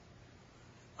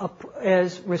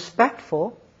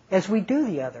respectful as we do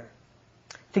the other.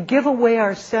 To give away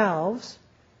ourselves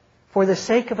for the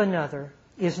sake of another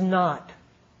is not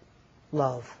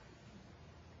love.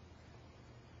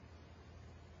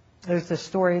 There's the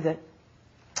story that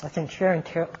I think Sharon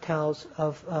tells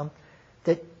of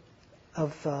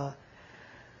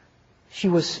she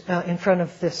was in front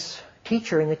of this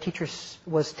teacher, and the teacher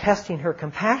was testing her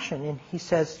compassion, and he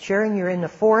says, Sharon, you're in the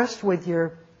forest with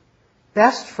your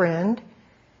best friend,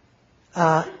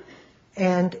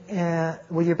 and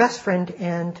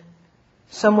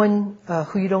someone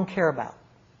who you don't care about.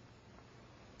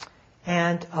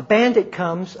 And a bandit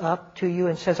comes up to you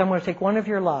and says, I'm going to take one of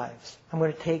your lives. I'm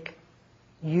going to take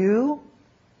you,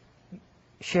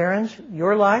 Sharon's,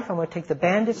 your life. I'm going to take the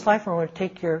bandit's life. I'm going to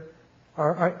take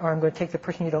or I'm going to take the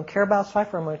person you don't care about's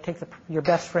life, or I'm going to take your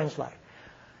best friend's life.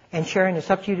 And Sharon,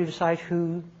 it's up to you to decide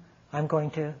who I'm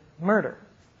going to murder.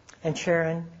 And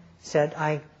Sharon said,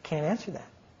 I can't answer that.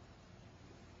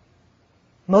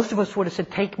 Most of us would have said,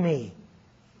 take me,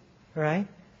 right?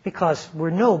 Because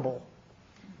we're noble.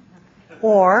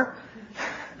 Or,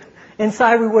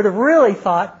 inside we would have really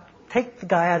thought, take the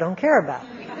guy I don't care about.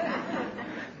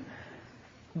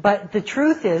 But the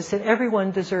truth is that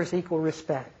everyone deserves equal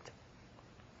respect.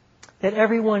 That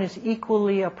everyone is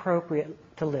equally appropriate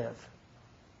to live.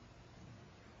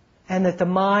 And that the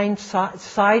mind,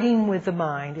 siding with the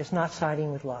mind is not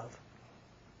siding with love.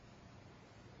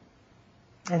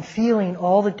 And feeling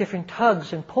all the different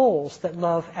tugs and pulls that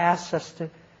love asks us to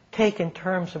take in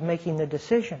terms of making the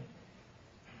decision.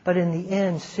 But in the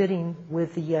end, sitting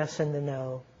with the yes and the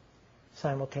no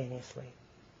simultaneously.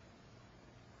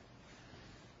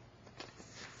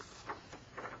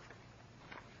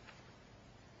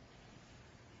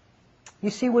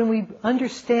 You see, when we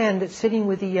understand that sitting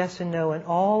with the yes and no and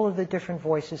all of the different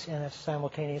voices in us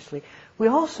simultaneously, we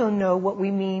also know what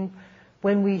we mean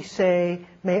when we say,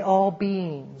 may all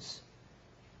beings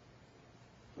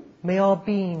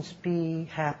be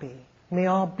happy. May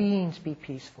all beings be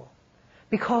peaceful.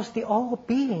 Because the all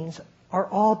beings are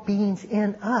all beings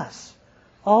in us.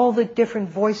 All the different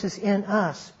voices in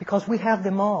us, because we have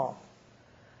them all.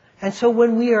 And so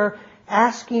when we are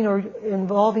asking or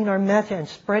involving our metta and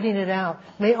spreading it out,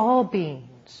 may all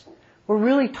beings, we're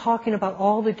really talking about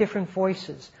all the different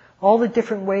voices, all the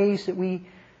different ways that we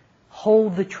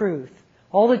hold the truth,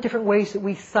 all the different ways that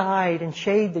we side and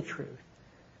shade the truth,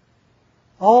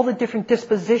 all the different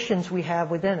dispositions we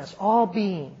have within us, all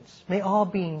beings, may all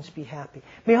beings be happy.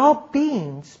 May all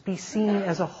beings be seen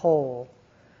as a whole.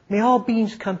 May all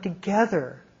beings come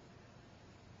together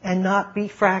and not be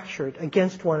fractured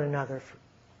against one another.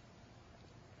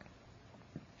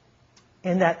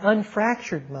 In that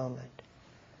unfractured moment,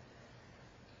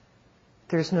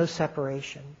 there's no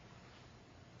separation.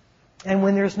 And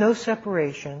when there's no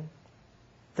separation,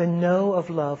 the no of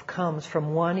love comes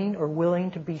from wanting or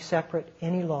willing to be separate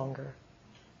any longer.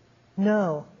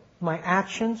 No, my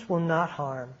actions will not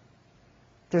harm.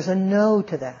 There's a no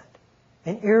to that.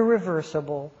 An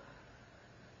irreversible,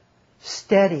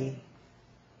 steady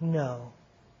no.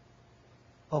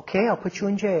 Okay, I'll put you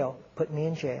in jail. Put me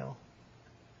in jail.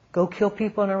 Go kill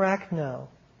people in Iraq? No.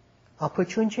 I'll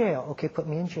put you in jail. Okay, put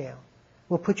me in jail.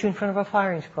 We'll put you in front of a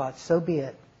firing squad. So be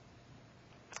it.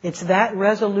 It's that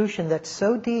resolution that's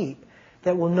so deep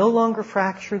that will no longer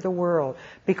fracture the world,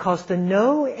 because the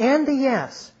no and the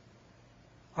yes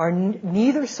are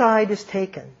neither side is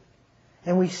taken.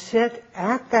 And we sit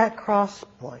at that cross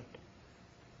point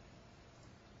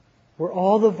where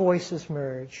all the voices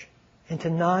merge into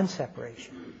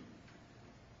non-separation.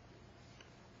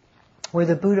 Where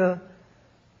the Buddha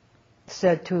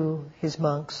said to his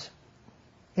monks,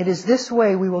 it is this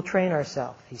way we will train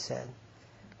ourselves, he said.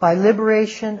 By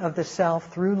liberation of the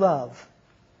self through love.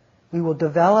 We will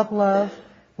develop love,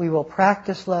 we will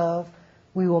practice love,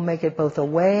 we will make it both a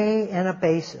way and a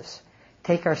basis.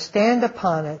 Take our stand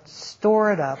upon it,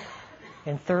 store it up,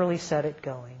 and thoroughly set it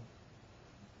going.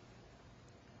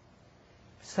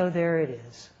 So there it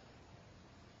is.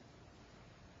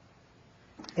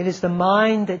 It is the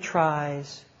mind that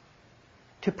tries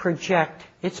to project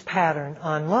its pattern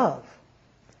on love.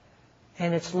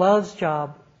 And it's love's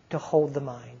job to hold the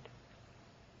mind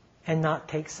and not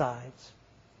take sides,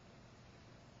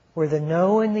 where the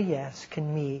no and the yes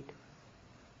can meet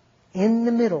in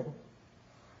the middle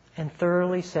and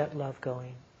thoroughly set love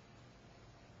going.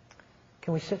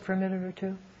 Can we sit for a minute or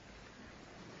two?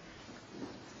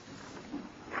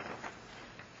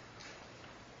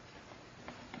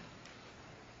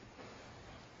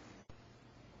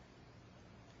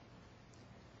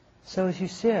 So as you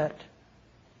sit,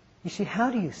 you see, how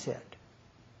do you sit?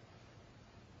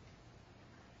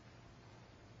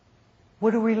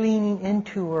 What are we leaning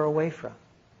into or away from?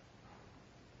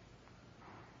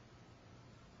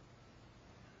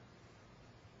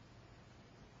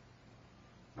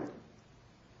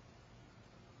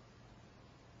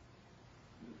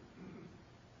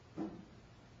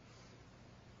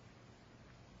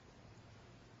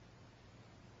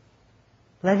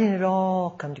 Letting it all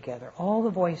come together, all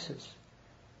the voices.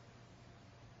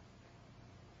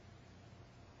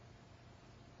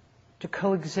 To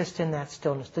coexist in that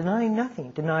stillness, denying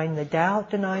nothing, denying the doubt,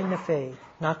 denying the faith,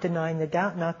 not denying the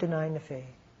doubt, not denying the faith.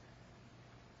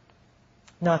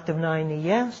 Not denying the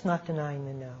yes, not denying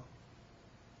the no.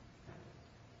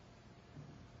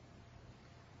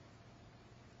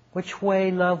 Which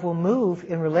way love will move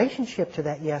in relationship to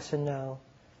that yes and no.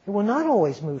 It will not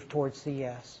always move towards the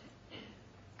yes.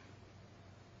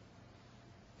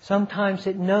 Sometimes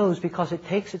it knows because it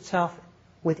takes itself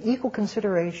with equal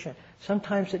consideration.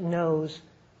 Sometimes it knows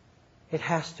it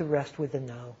has to rest with the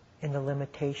no in the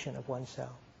limitation of oneself.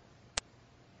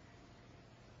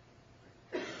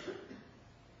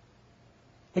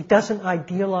 It doesn't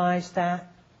idealize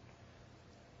that.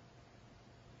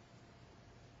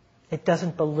 It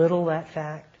doesn't belittle that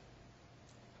fact.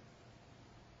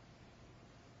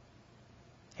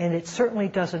 And it certainly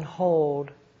doesn't hold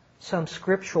some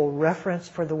scriptural reference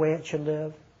for the way it should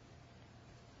live.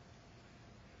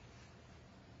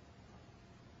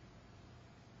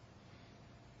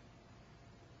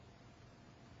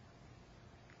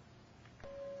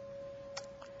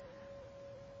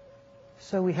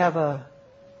 So we have a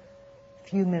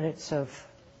few minutes of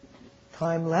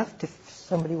time left.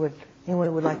 If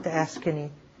anyone would like to ask any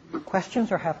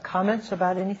questions or have comments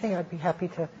about anything, I'd be happy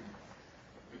to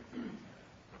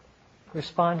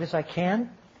respond as I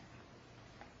can.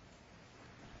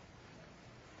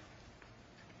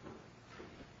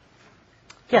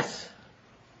 Yes.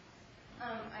 I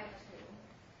have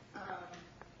two.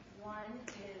 One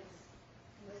is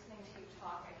listening to you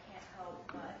talk, I can't help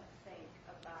but think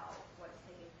about what's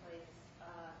taking place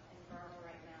in Burma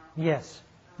right now. Yes.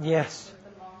 Yes.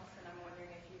 With the monks, and I'm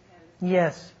wondering if you can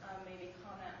Yes. maybe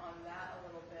comment on that a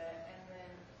little bit. And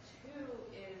then two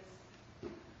is,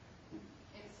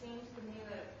 it seems to me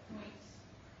that it points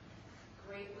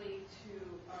greatly to,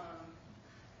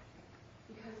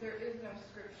 because there is no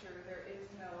scripture, there is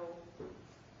no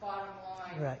bottom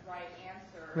line right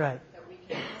answer that we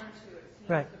can turn to. It seems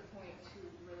to point to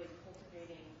really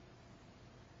cultivating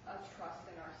a trust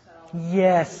in ourselves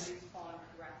to respond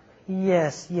correctly.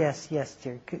 Yes,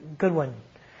 dear. Good one.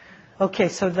 Okay,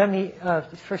 so let me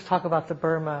first talk about the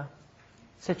Burma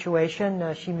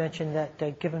situation. She mentioned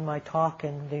that given my talk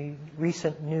and the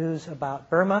recent news about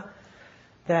Burma,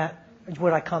 that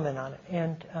would I comment on it?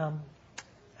 And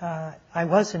I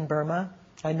was in Burma.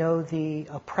 I know the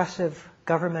oppressive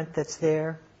government that's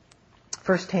there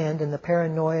firsthand and the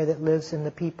paranoia that lives in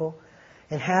the people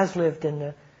and has lived in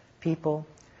the people.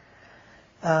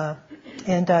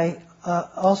 And I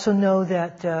also know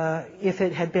that if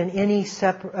it had been any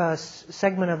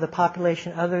segment of the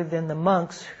population other than the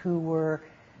monks who were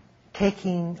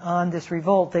taking on this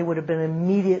revolt, they would have been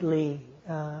immediately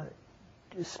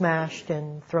smashed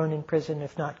and thrown in prison,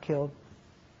 if not killed.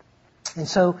 And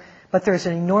so, but there's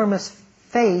an enormous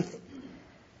faith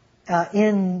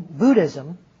in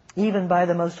Buddhism, even by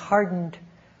the most hardened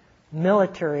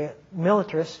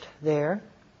militarist there.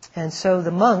 And so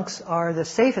the monks are the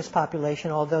safest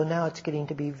population, although now it's getting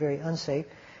to be very unsafe,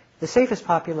 the safest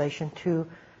population to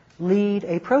lead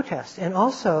a protest, and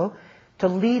also to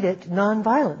lead it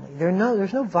non-violently.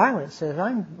 There's no violence that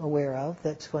I'm aware of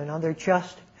that's going on. They're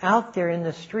just out there in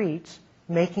the streets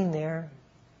making their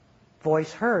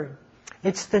voice heard.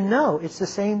 It's the no. It's the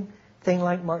same thing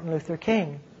like Martin Luther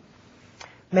King.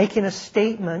 Making a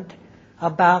statement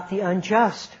about the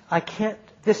unjust.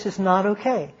 This is not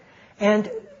okay. And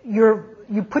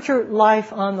you put your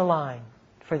life on the line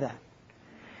for that.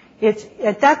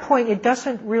 At that point, it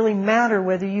doesn't really matter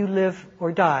whether you live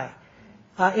or die,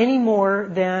 any more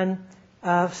than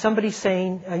somebody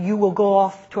saying, you will go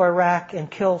off to Iraq and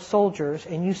kill soldiers,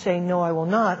 and you say, no, I will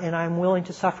not, and I'm willing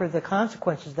to suffer the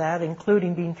consequences of that,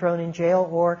 including being thrown in jail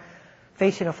or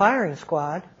facing a firing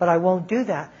squad, but I won't do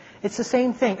that. It's the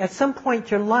same thing. At some point,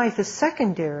 your life is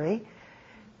secondary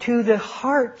to the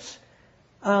heart's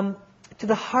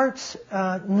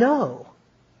no.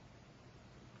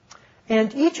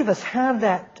 And each of us have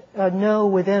that no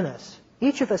within us.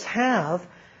 Each of us have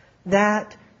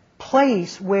that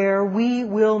place where we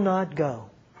will not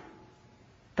go,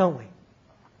 don't we?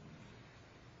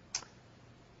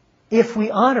 If we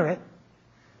honor it,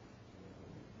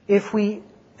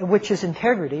 which is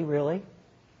integrity, really,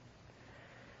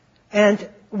 and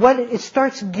what it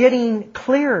starts getting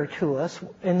clearer to us,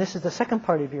 and this is the second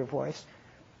part of your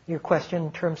question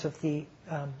in terms of the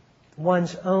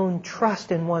one's own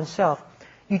trust in oneself.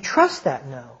 You trust that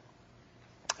no.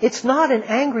 It's not an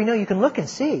angry no. You can look and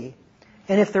see.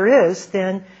 And if there is,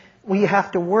 then we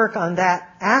have to work on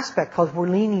that aspect because we're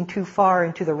leaning too far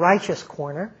into the righteous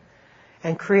corner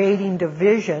and creating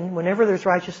division. Whenever there's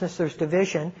righteousness, there's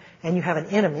division, and you have an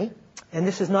enemy. And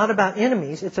this is not about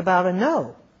enemies. It's about a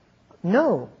no.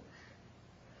 No.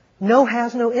 No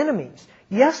has no enemies.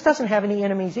 Yes doesn't have any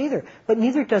enemies either, but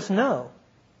neither does no.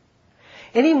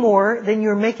 Any more than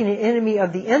you're making an enemy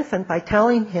of the infant by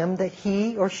telling him that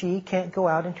he or she can't go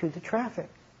out into the traffic.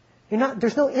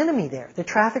 There's no enemy there. The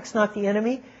traffic's not the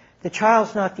enemy, the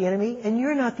child's not the enemy, and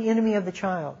you're not the enemy of the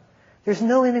child. There's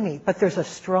no enemy, but there's a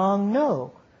strong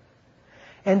no.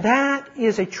 And that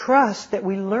is a trust that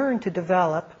we learn to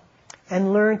develop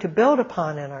and learn to build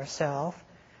upon in ourselves,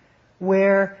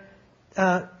 where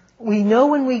we know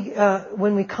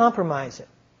when we compromise it,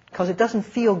 because it doesn't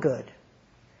feel good.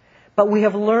 But we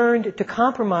have learned to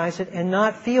compromise it and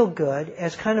not feel good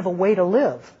as kind of a way to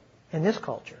live in this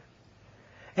culture.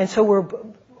 And so we're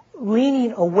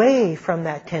leaning away from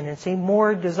that tendency,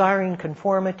 more desiring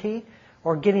conformity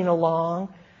or getting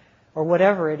along or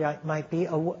whatever it might be,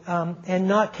 and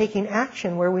not taking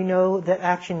action where we know that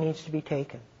action needs to be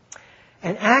taken.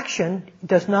 And action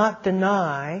does not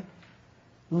deny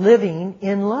living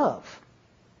in love.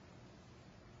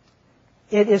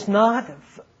 It is not,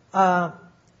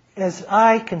 as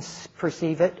I can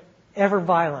perceive it, ever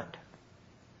violent.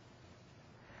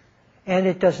 And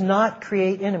it does not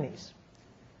create enemies.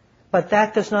 But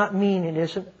that does not mean it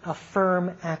isn't a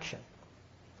firm action.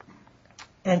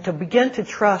 And to begin to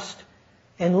trust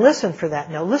and listen for that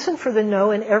no. Listen for the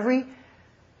no in every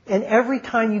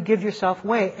time you give yourself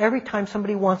away, every time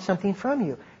somebody wants something from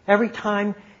you, every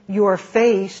time you are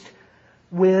faced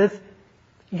with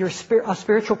a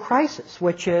spiritual crisis,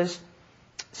 which is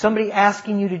somebody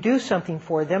asking you to do something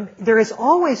for them. There is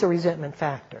always a resentment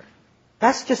factor.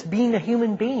 That's just being a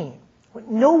human being.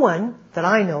 No one that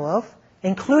I know of,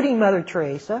 including Mother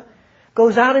Teresa,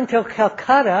 goes out into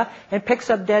Calcutta and picks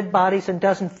up dead bodies and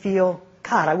doesn't feel,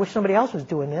 God, I wish somebody else was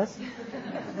doing this.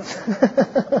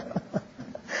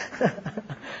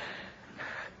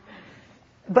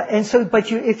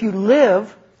 If you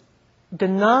live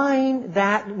denying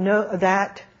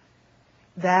that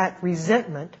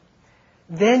resentment,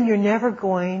 then you're never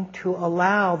going to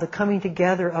allow the coming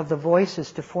together of the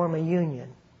voices to form a union.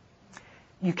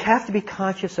 You have to be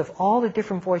conscious of all the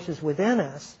different voices within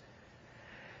us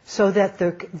so that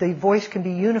the voice can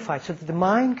be unified, so that the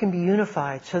mind can be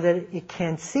unified, so that it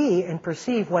can see and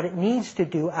perceive what it needs to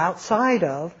do outside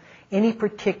of any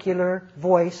particular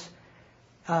voice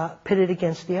pitted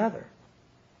against the other.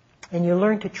 And you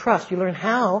learn to trust. You learn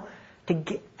how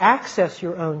to access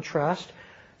your own trust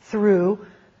through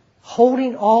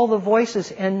holding all the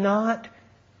voices and not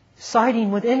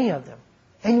siding with any of them.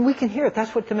 And we can hear it.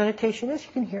 That's what the meditation is.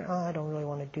 You can hear, oh, I don't really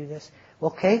want to do this.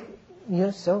 Okay,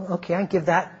 I give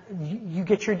that. You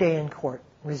get your day in court,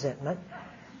 resentment.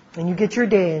 And you get your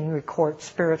day in court,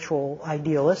 spiritual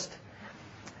idealist.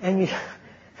 And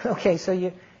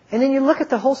and then you look at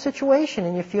the whole situation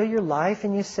and you feel your life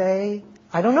and you say,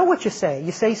 I don't know what you say.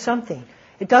 You say something.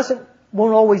 It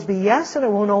won't always be yes and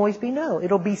it won't always be no.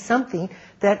 It'll be something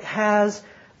that has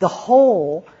the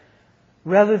whole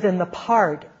rather than the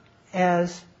part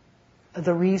as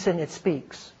the reason it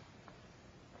speaks.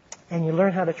 And you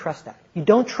learn how to trust that. You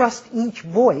don't trust each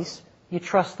voice, you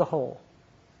trust the whole.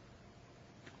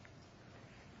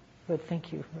 Good,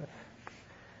 thank you.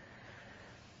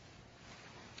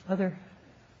 Other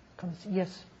comments?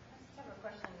 Yes? I have a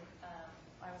question.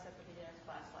 I was at the beginner's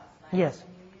class last night. Yes. And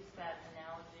you used that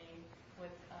analogy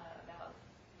with about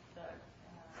the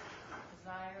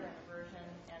desire and aversion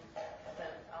and the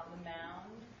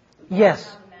mound. Yes.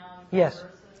 The mound yes. Versus.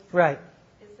 Right.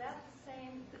 Is that the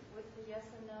same with the yes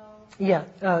and no? Yeah.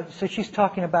 So she's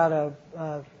talking about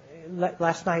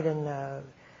last night in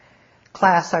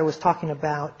class I was talking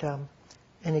about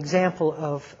an example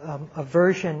of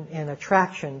aversion and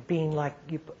attraction being like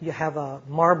you have a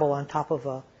marble on top of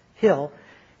a hill.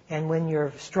 And when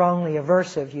you're strongly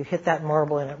aversive, you hit that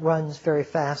marble and it runs very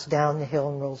fast down the hill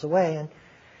and rolls away. And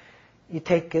you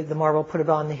take the marble, put it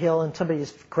on the hill, and somebody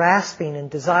is grasping and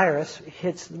desirous,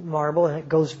 hits the marble, and it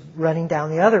goes running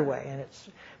down the other way.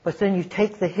 But then you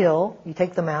take the hill, you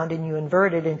take the mound, and you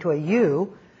invert it into a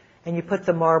U, and you put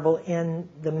the marble in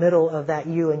the middle of that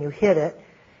U, and you hit it.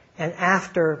 And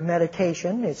after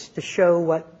meditation, it's to show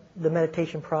what the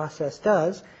meditation process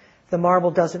does. The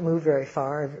marble doesn't move very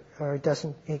far, or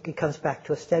it comes back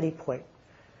to a steady point.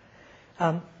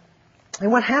 And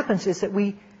what happens is that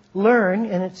we learn,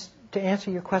 and it's to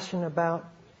answer your question about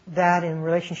that in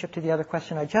relationship to the other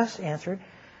question I just answered,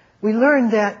 we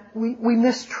learn that we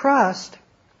mistrust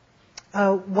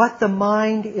what the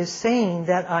mind is saying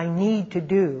that I need to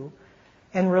do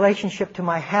in relationship to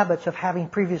my habits of having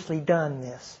previously done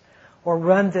this, or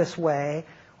run this way,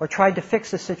 or tried to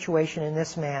fix the situation in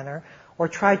this manner, or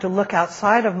tried to look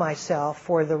outside of myself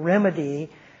for the remedy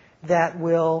that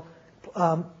will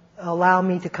allow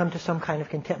me to come to some kind of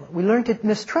contentment. We learn to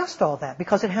mistrust all that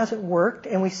because it hasn't worked,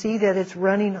 and we see that it's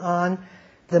running on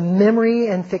the memory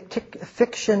and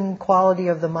fiction quality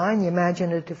of the mind, the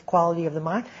imaginative quality of the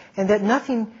mind, and that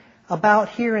nothing about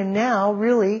here and now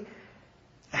really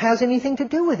has anything to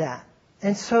do with that.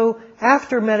 And so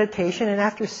after meditation and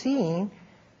after seeing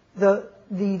the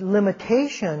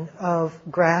limitation of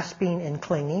grasping and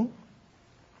clinging,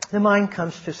 the mind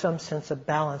comes to some sense of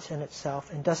balance in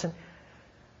itself and doesn't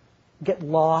get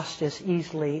lost as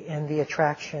easily in the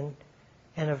attraction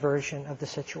and aversion of the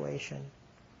situation.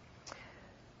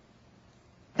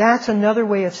 That's another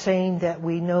way of saying that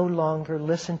we no longer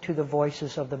listen to the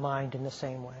voices of the mind in the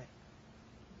same way.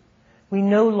 We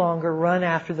no longer run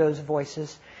after those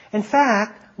voices. In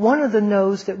fact, one of the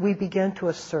no's that we begin to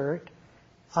assert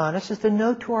on us is the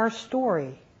no to our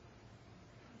story.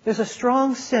 There's a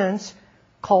strong sense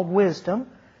called wisdom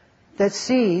that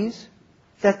sees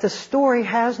that the story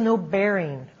has no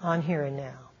bearing on here and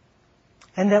now,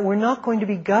 and that we're not going to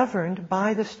be governed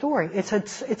by the story. It's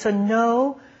a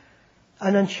no,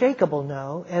 an unshakable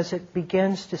no, as it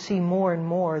begins to see more and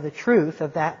more the truth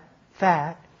of that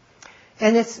fact.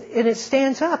 And it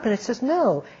stands up and it says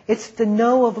no. It's the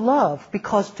no of love,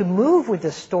 because to move with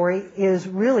this story is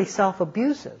really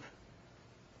self-abusive.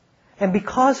 And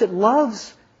because it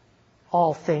loves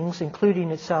all things, including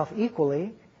itself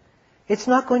equally, it's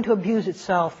not going to abuse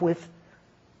itself with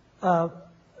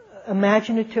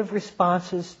imaginative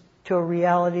responses to a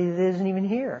reality that isn't even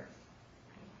here.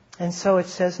 And so it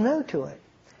says no to it.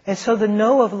 And so the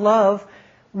no of love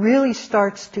really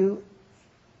starts to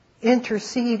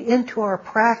intercede into our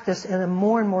practice in a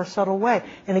more and more subtle way.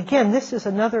 And again, this is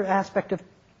another aspect of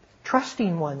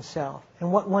trusting oneself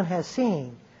and what one has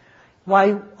seen.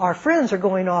 Why our friends are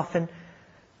going off and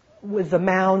with the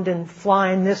mound and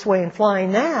flying this way and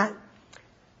flying that,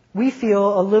 we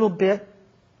feel a little bit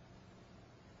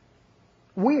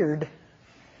weird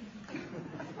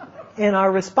in our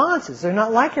responses. They're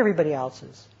not like everybody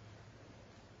else's.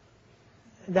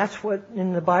 That's what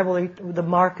in the Bible, the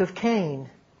mark of Cain.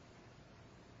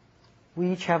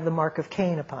 We each have the mark of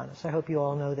Cain upon us. I hope you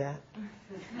all know that.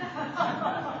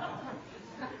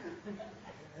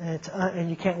 And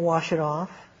you can't wash it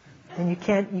off. And you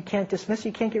can't dismiss it.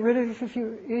 You can't get rid of it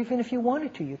even if you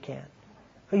wanted to, you can't.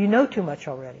 But you know too much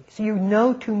already. So you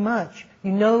know too much.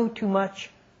 You know too much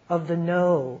of the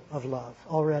no of love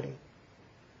already.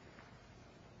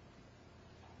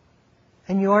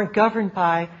 And you aren't governed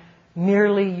by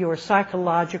merely your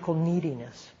psychological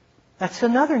neediness. That's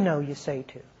another no you say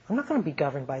to. I'm not going to be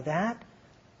governed by that.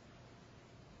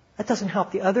 That doesn't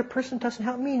help the other person, doesn't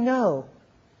help me. No.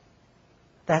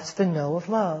 That's the no of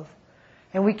love.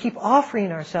 And we keep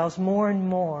offering ourselves more and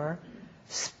more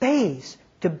space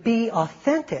to be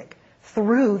authentic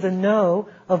through the no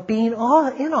of being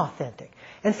inauthentic.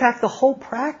 In fact, the whole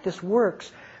practice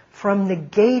works from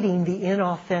negating the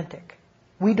inauthentic.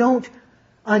 We don't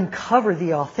uncover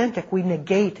the authentic, we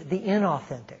negate the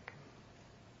inauthentic.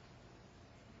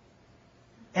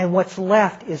 And what's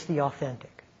left is the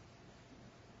authentic.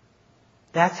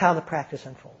 That's how the practice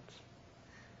unfolds.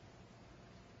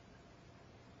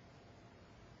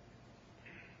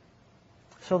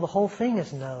 So the whole thing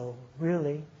is no,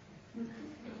 really.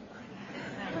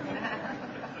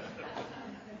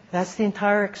 That's the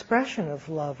entire expression of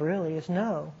love, really, is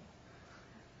no.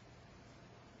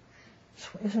 So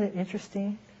isn't it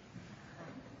interesting?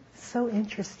 So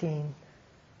interesting.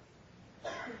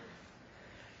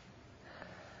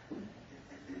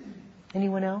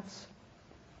 Anyone else?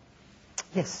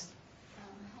 Yes.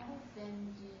 How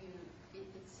then do you,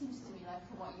 it seems to me like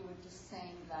from what you were just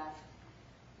saying that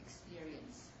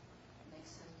experience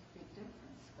makes a big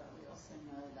difference, but we also also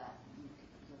know that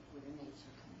your Buddha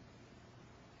nature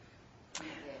can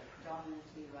be there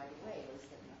predominantly right away, or is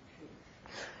that not true?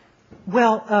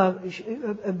 Well,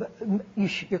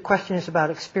 your question is about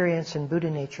experience and Buddha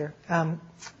nature.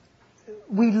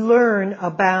 We learn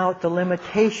about the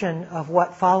limitation of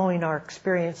what following our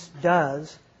experience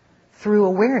does through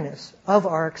awareness of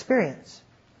our experience.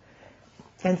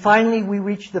 And finally, we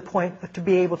reach the point to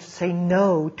be able to say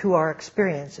no to our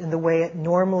experience in the way it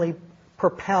normally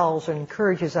propels and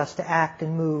encourages us to act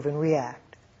and move and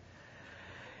react.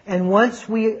 And once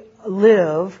we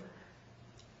live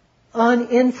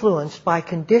uninfluenced by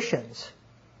conditions,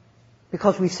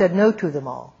 because we said no to them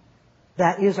all,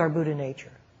 that is our Buddha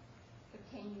nature. But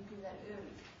can you do that early?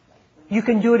 You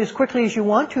can do it as quickly as you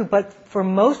want to, but for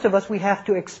most of us, we have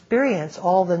to experience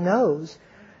all the no's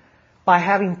by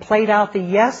having played out the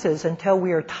yeses until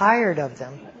we are tired of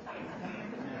them.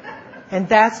 And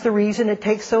that's the reason it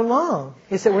takes so long,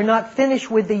 is that we're not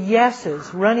finished with the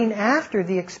yeses, running after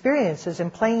the experiences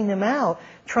and playing them out,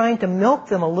 trying to milk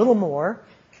them a little more.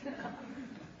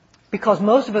 Because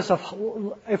most of us,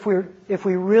 if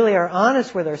we really are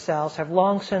honest with ourselves, have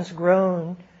long since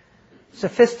grown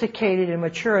sophisticated and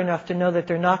mature enough to know that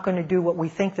they're not going to do what we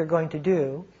think they're going to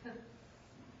do.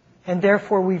 And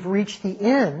therefore we've reached the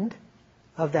end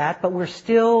of that, but we're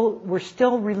still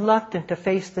reluctant to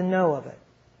face the no of it.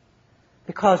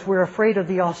 Because we're afraid of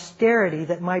the austerity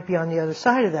that might be on the other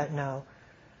side of that no.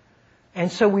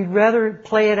 And so we'd rather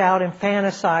play it out and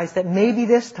fantasize that maybe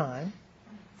this time,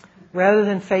 rather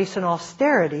than face an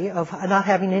austerity of not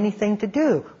having anything to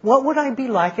do. What would I be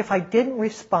like if I didn't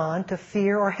respond to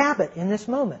fear or habit in this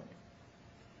moment?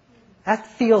 That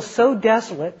feels so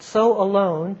desolate, so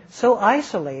alone, so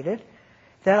isolated,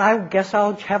 that I guess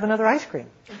I'll have another ice cream.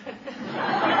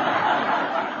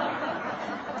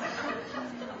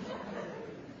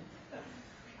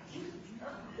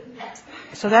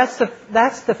 So that's the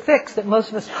fix that most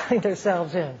of us find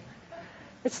ourselves in.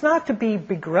 It's not to be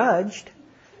begrudged.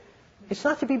 It's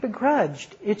not to be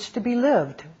begrudged. It's to be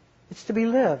lived. It's to be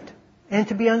lived. And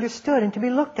to be understood and to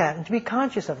be looked at and to be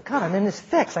conscious of. God, I'm in this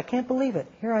fix. I can't believe it.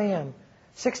 Here I am.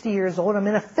 60 years old. I'm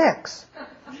in a fix.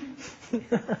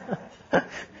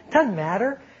 Doesn't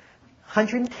matter.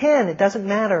 110. It doesn't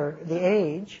matter the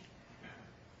age.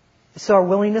 So our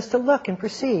willingness to look and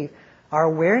perceive. Our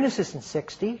awareness isn't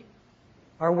 60.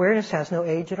 Our awareness has no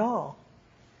age at all.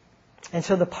 And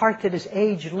so the part that is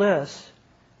ageless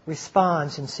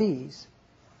responds and sees.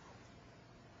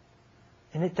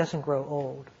 And it doesn't grow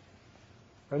old.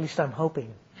 Or at least I'm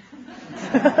hoping.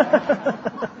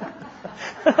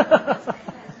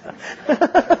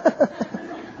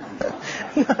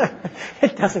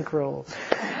 It doesn't grow old.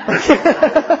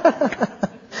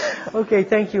 Okay,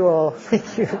 thank you all.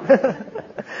 Thank you.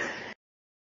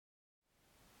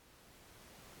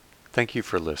 Thank you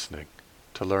for listening.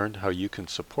 To learn how you can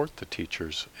support the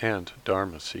teachers and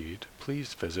Dharma Seed,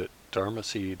 please visit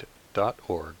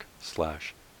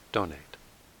dharmaseed.org/donate.